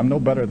Ignatius. I'm no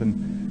better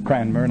than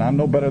Cranmer, and I'm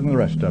no better than the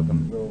rest of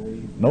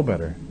them. No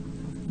better.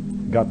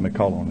 God may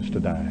call on us to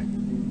die.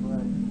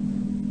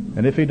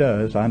 And if He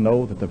does, I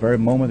know that the very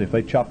moment, if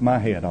they chop my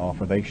head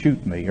off or they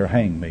shoot me or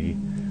hang me,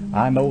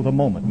 I know the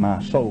moment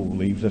my soul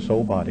leaves this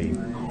old body,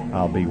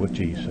 I'll be with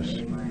Jesus.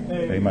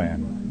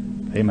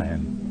 Amen.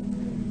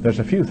 Amen. There's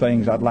a few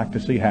things I'd like to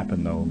see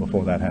happen, though,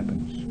 before that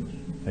happens.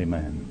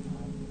 Amen.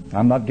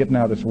 I'm not getting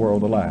out of this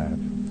world alive.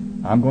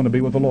 I'm going to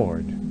be with the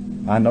Lord.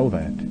 I know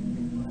that.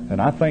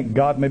 And I think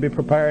God may be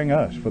preparing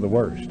us for the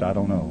worst. I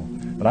don't know.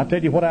 But I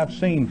tell you what I've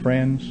seen,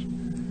 friends.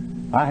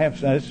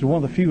 This is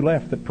one of the few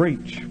left that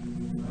preach.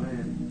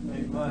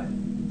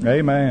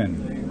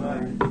 Amen.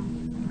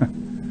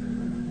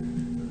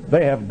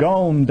 They have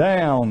gone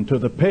down to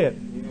the pit.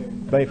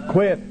 They've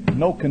quit.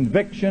 No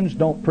convictions.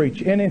 Don't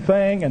preach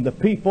anything. And the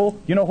people,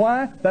 you know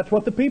why? That's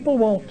what the people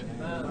want.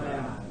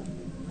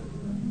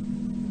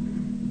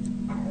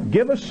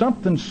 Give us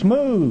something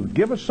smooth.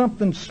 Give us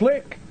something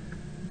slick.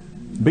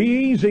 Be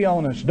easy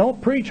on us.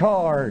 Don't preach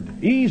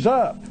hard. Ease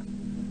up.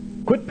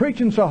 Quit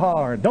preaching so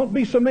hard. Don't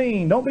be so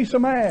mean. Don't be so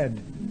mad.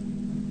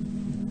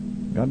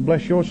 God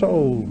bless your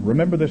soul.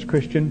 Remember this,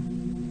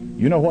 Christian.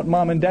 You know what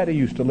Mom and Daddy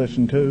used to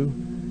listen to.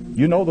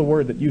 You know the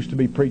word that used to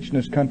be preached in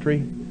this country.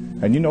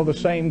 And you know the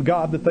same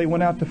God that they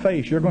went out to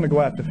face, you're going to go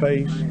out to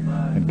face.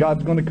 And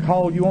God's going to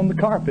call you on the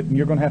carpet, and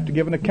you're going to have to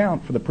give an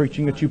account for the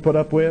preaching that you put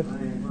up with.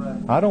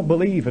 I don't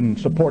believe in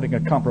supporting a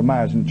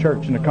compromising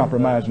church and a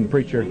compromising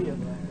preacher.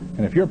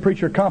 And if your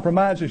preacher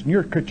compromises and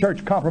your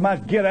church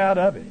compromises, get out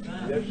of it.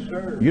 Yes,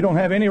 sir. You don't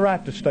have any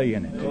right to stay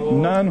in it.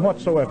 None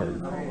whatsoever.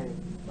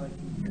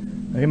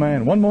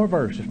 Amen. One more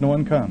verse if no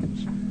one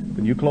comes.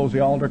 Can you close the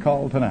altar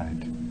call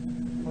tonight?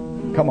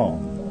 Come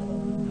on.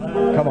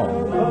 Come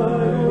on.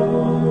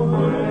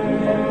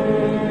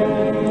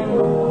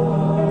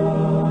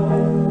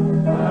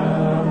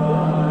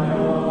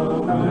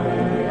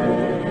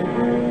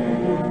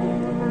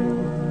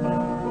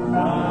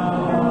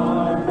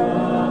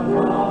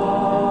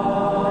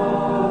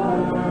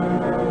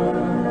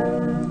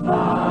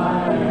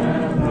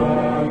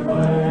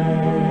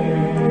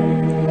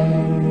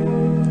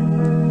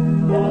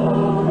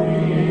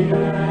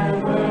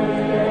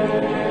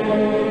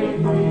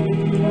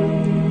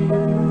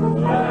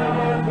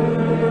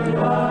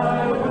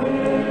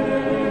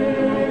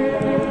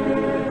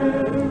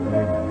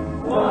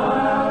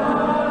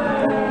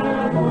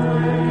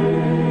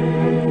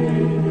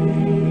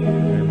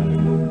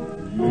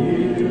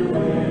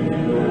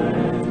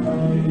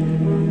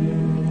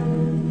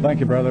 Thank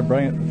you, brother.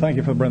 Thank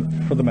you for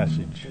the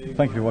message.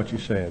 Thank you for what you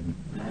said.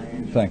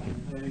 Thank you.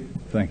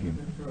 Thank you.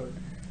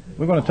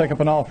 We're going to take up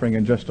an offering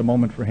in just a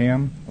moment for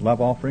him, a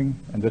love offering,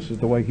 and this is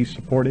the way he's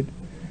supported.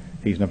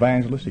 He's an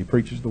evangelist. He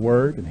preaches the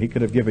Word, and he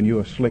could have given you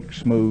a slick,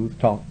 smooth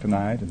talk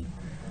tonight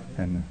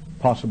and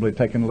possibly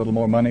taken a little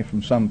more money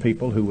from some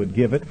people who would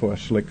give it for a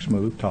slick,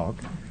 smooth talk.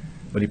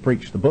 But he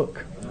preached the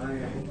book,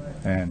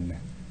 and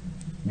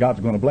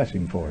God's going to bless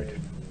him for it.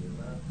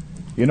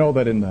 You know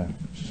that in the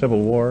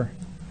Civil War,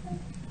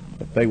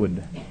 that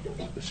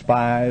the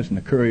spies and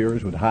the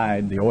couriers would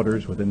hide the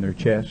orders within their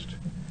chest,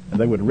 and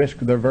they would risk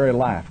their very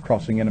life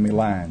crossing enemy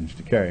lines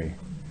to carry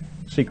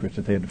secrets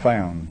that they had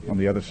found on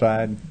the other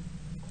side.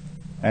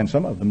 And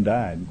some of them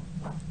died.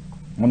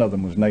 One of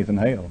them was Nathan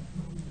Hale.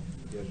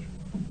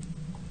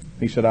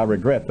 He said, "I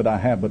regret that I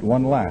have but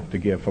one life to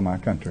give for my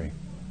country."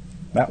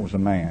 That was a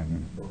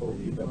man.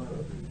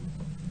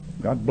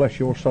 God bless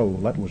your soul.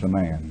 That was a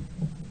man.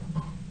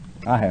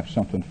 I have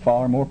something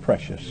far more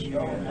precious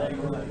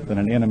than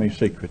an enemy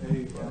secret.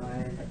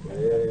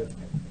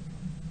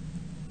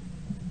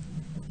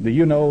 Do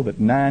you know that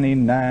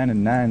 99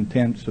 and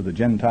 9/10 of the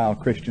Gentile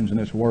Christians in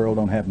this world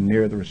don't have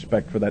near the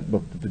respect for that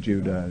book that the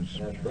Jew does?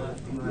 That's right.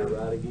 You're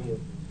right again.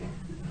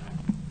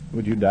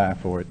 Would you die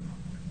for it?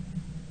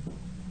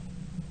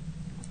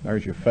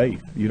 There's your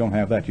faith. You don't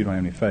have that, you don't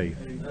have any faith.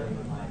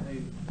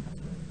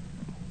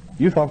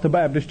 You thought the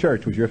Baptist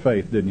church was your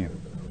faith, didn't you?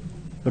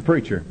 The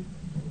preacher.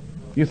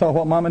 You thought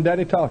what Mom and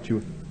Daddy taught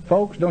you.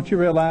 Folks, don't you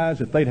realize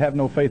that they'd have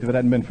no faith if it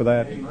hadn't been for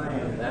that?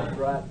 Amen. That's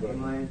right,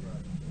 brother.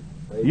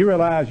 You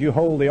realize you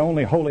hold the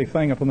only holy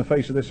thing upon the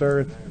face of this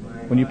earth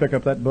when you pick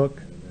up that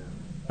book?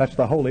 That's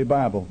the Holy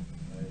Bible.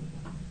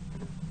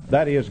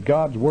 That is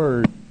God's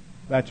Word.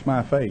 That's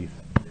my faith.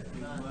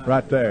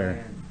 Right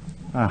there.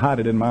 I hide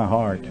it in my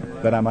heart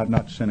that I might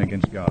not sin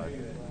against God.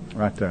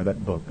 Right there,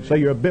 that book. Say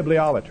you're a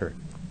bibliolater.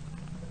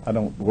 I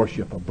don't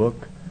worship a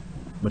book,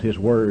 but His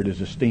Word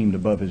is esteemed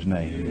above His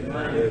name.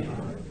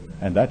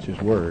 And that's His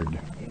Word.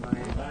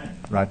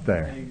 Right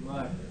there.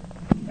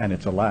 And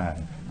it's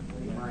alive.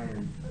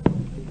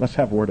 Let's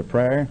have a word of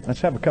prayer.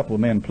 Let's have a couple of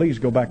men. Please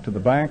go back to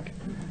the back.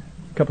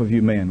 A couple of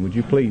you men, would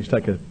you please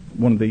take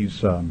one of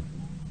these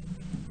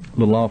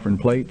little offering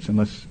plates and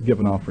let's give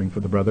an offering for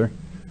the brother.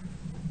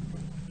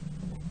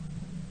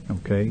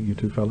 Okay, you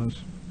two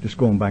fellows. Just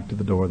going back to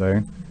the door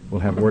there. We'll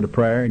have a word of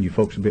prayer and you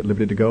folks will be at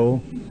liberty to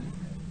go.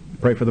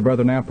 Pray for the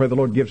brother now. Pray the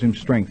Lord gives him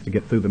strength to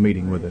get through the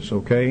meeting with us,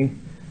 okay?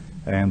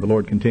 And the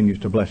Lord continues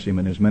to bless him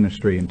in his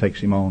ministry and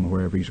takes him on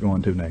wherever he's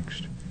going to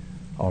next.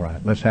 All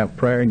right, let's have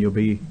prayer and you'll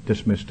be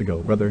dismissed to go.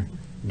 Brother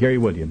Gary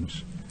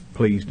Williams,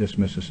 please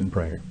dismiss us in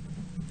prayer.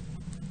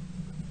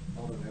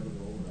 Father in heaven,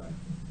 Lord, I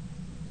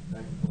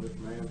thank you for this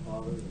man,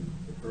 Father, and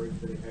the courage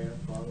that he has,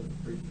 Father, to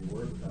preach the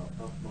word without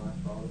compromise,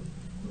 Father,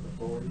 with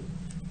authority,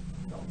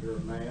 without fear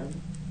of man.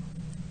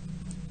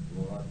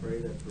 Lord, I pray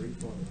that for each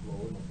one of us,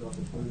 Lord, myself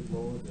included,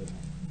 Lord, that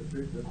the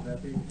truth of this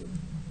message would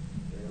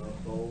stay in our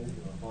souls,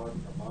 in our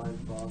hearts, our minds,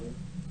 Father.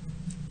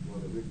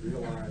 Lord, that we'd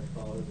realize,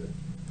 Father, that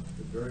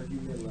there's very few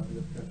men left in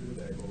this country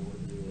today, Lord,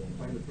 who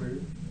claim the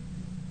truth.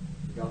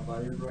 God,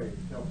 by your grace,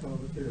 help some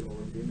of us here,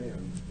 Lord, to be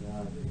men.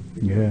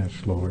 Yes,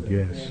 Lord,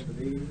 yes. Stand for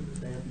thee,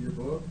 stand for your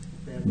book,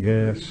 stand for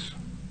yes. truth.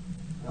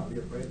 Not be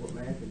afraid of what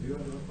man can do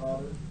unto us,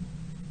 Father.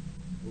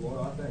 Lord,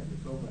 I thank you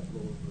so much,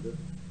 Lord, for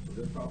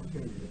this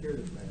opportunity to hear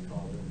this man,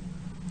 Father, and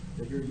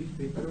to hear you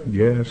speak through him.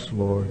 Yes,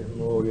 Lord.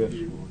 Lord, yes,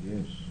 Lord,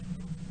 yes.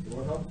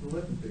 Lord, help us to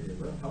listen to you.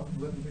 Help us to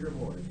listen to your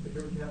voice, to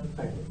hear what you have to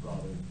say to us,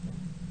 Father.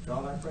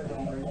 God, I pray that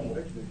you bring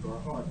conviction into our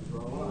hearts, into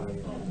our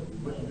lives, Father, that we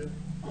wouldn't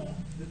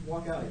just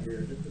walk out of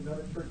here, just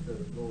another church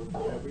service, Lord,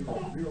 that we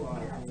would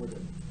realize, Lord,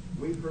 that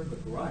we've heard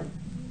what's right.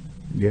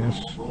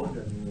 Yes. Lord,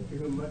 that to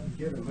whom much is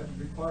given, much is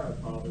required,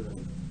 Father,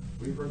 and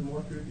we've heard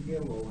more truth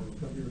again, Lord, and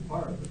because you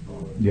require of us,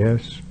 Father.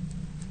 Yes.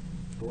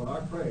 Lord,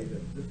 I pray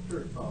that this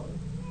church, Father,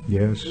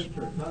 Yes. this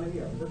church, not any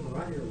of them, this one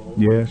right here, Lord,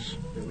 Yes.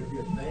 that we be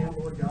a stand,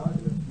 Lord God,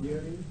 in this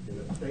community, in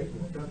this state,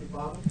 in this country,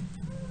 Father.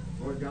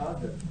 Lord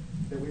God,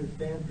 that we would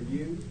stand for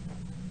you.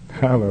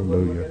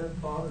 Hallelujah. Look at us,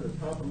 Father, as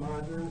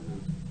compromisers,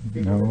 as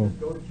people No. that just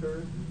go to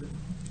church, as just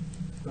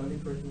Sunday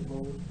Christians,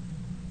 Lord.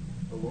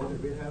 So, Lord,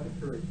 that we'd have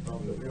the courage,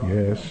 Father, that we are,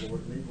 Yes.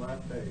 Lord, in these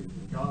last days.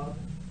 And God,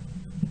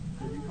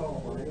 if you call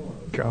upon anyone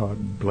of us,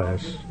 God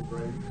bless. give us the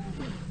grace.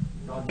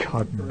 God give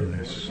us the courage,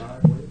 bless. Lord, to die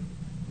with.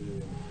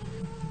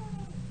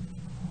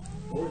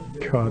 Lord,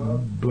 give us love.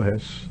 God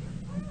bless.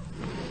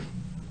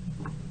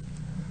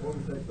 Lord,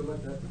 we take so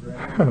much that for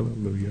granted.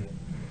 Hallelujah.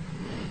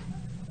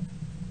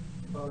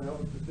 Father, help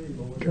us to see,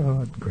 Lord,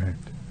 God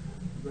grant.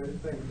 the greatest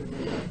thing we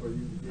can make for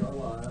you to be our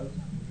lives.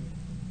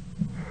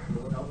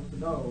 Lord, help us to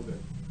know that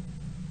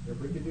if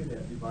we could do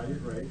that, be by your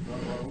grace, not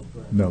of our own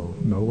strength. No,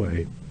 no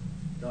way.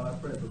 God, I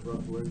pray for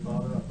Brother Ballew,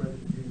 Father. I pray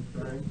that you give him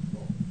strength.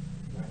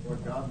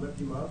 Lord God, lift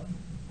him up.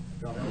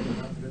 God, help him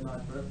have a good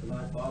night's rest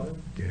tonight, Father.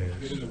 Yes.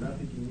 Give him the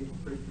message he needs to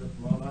preach to us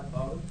tomorrow night,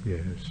 Father.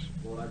 Yes.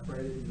 Lord, I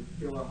pray that you just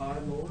fill our high,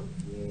 Lord.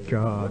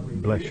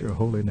 God bless your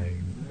holy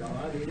name. God,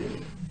 I need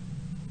it.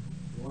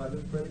 Lord, I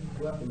just pray that you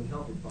bless him and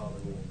help him, Father.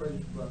 Lord, I pray that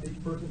you bless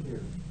each person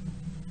here.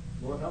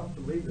 Lord, help us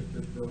to leave this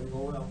church building,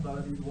 Lord, outside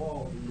of these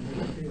walls and you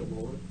make us feel,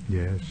 Lord.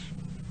 Yes.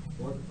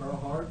 Lord, prepare our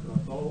hearts and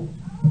our souls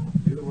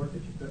to do the work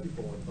that you set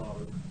before us,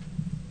 Father.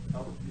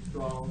 Help us to be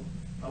strong.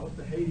 Help us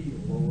to hate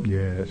evil, Lord.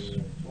 Yes.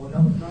 Lord,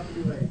 help us not to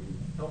be lazy.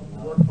 Help us to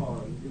work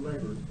hard and be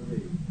laborers for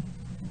thee.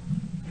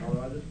 Father,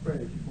 I just pray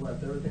that you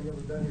bless everything that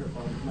was done here,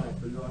 Father, tonight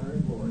for your honor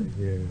and glory.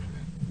 Yes.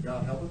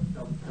 God, help us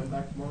to come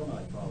back tomorrow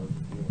night, Father,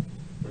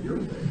 for your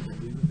sake. In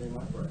Jesus' name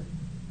I pray.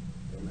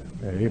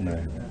 Amen.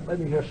 Amen. Let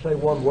me just say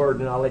one word,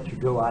 and I'll let you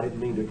go. I didn't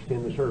mean to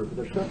extend the service, but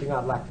there's something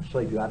I'd like to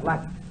say to you.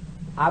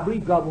 I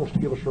believe God wants to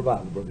give us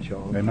revival, Brother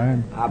Sean.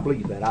 Amen. I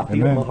believe that. I feel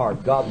in Amen. my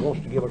heart God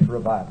wants to give us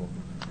revival.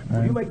 Will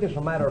Amen. you make this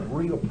a matter of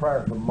real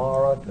prayer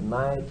tomorrow,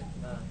 tonight?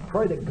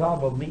 Pray that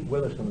God will meet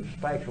with us in a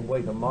special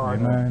way tomorrow.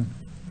 Amen.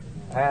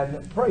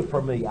 And pray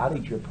for me. I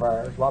need your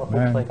prayers. A lot of folks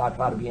Amen. think I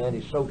try to be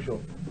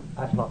antisocial.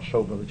 That's not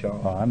so, Brother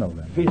Charles. Oh, I know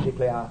that.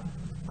 Physically,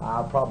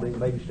 I'll probably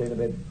maybe stay in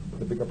bed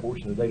the bigger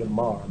portion of the day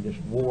tomorrow. I'm just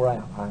wore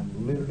out.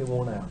 I'm literally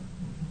worn out.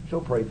 So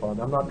pray for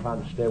me. I'm not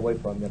trying to stay away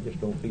from you. I just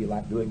don't feel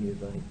like doing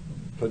anything.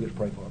 So just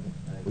pray for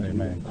me.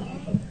 Amen.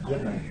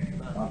 Good night.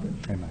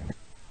 Amen.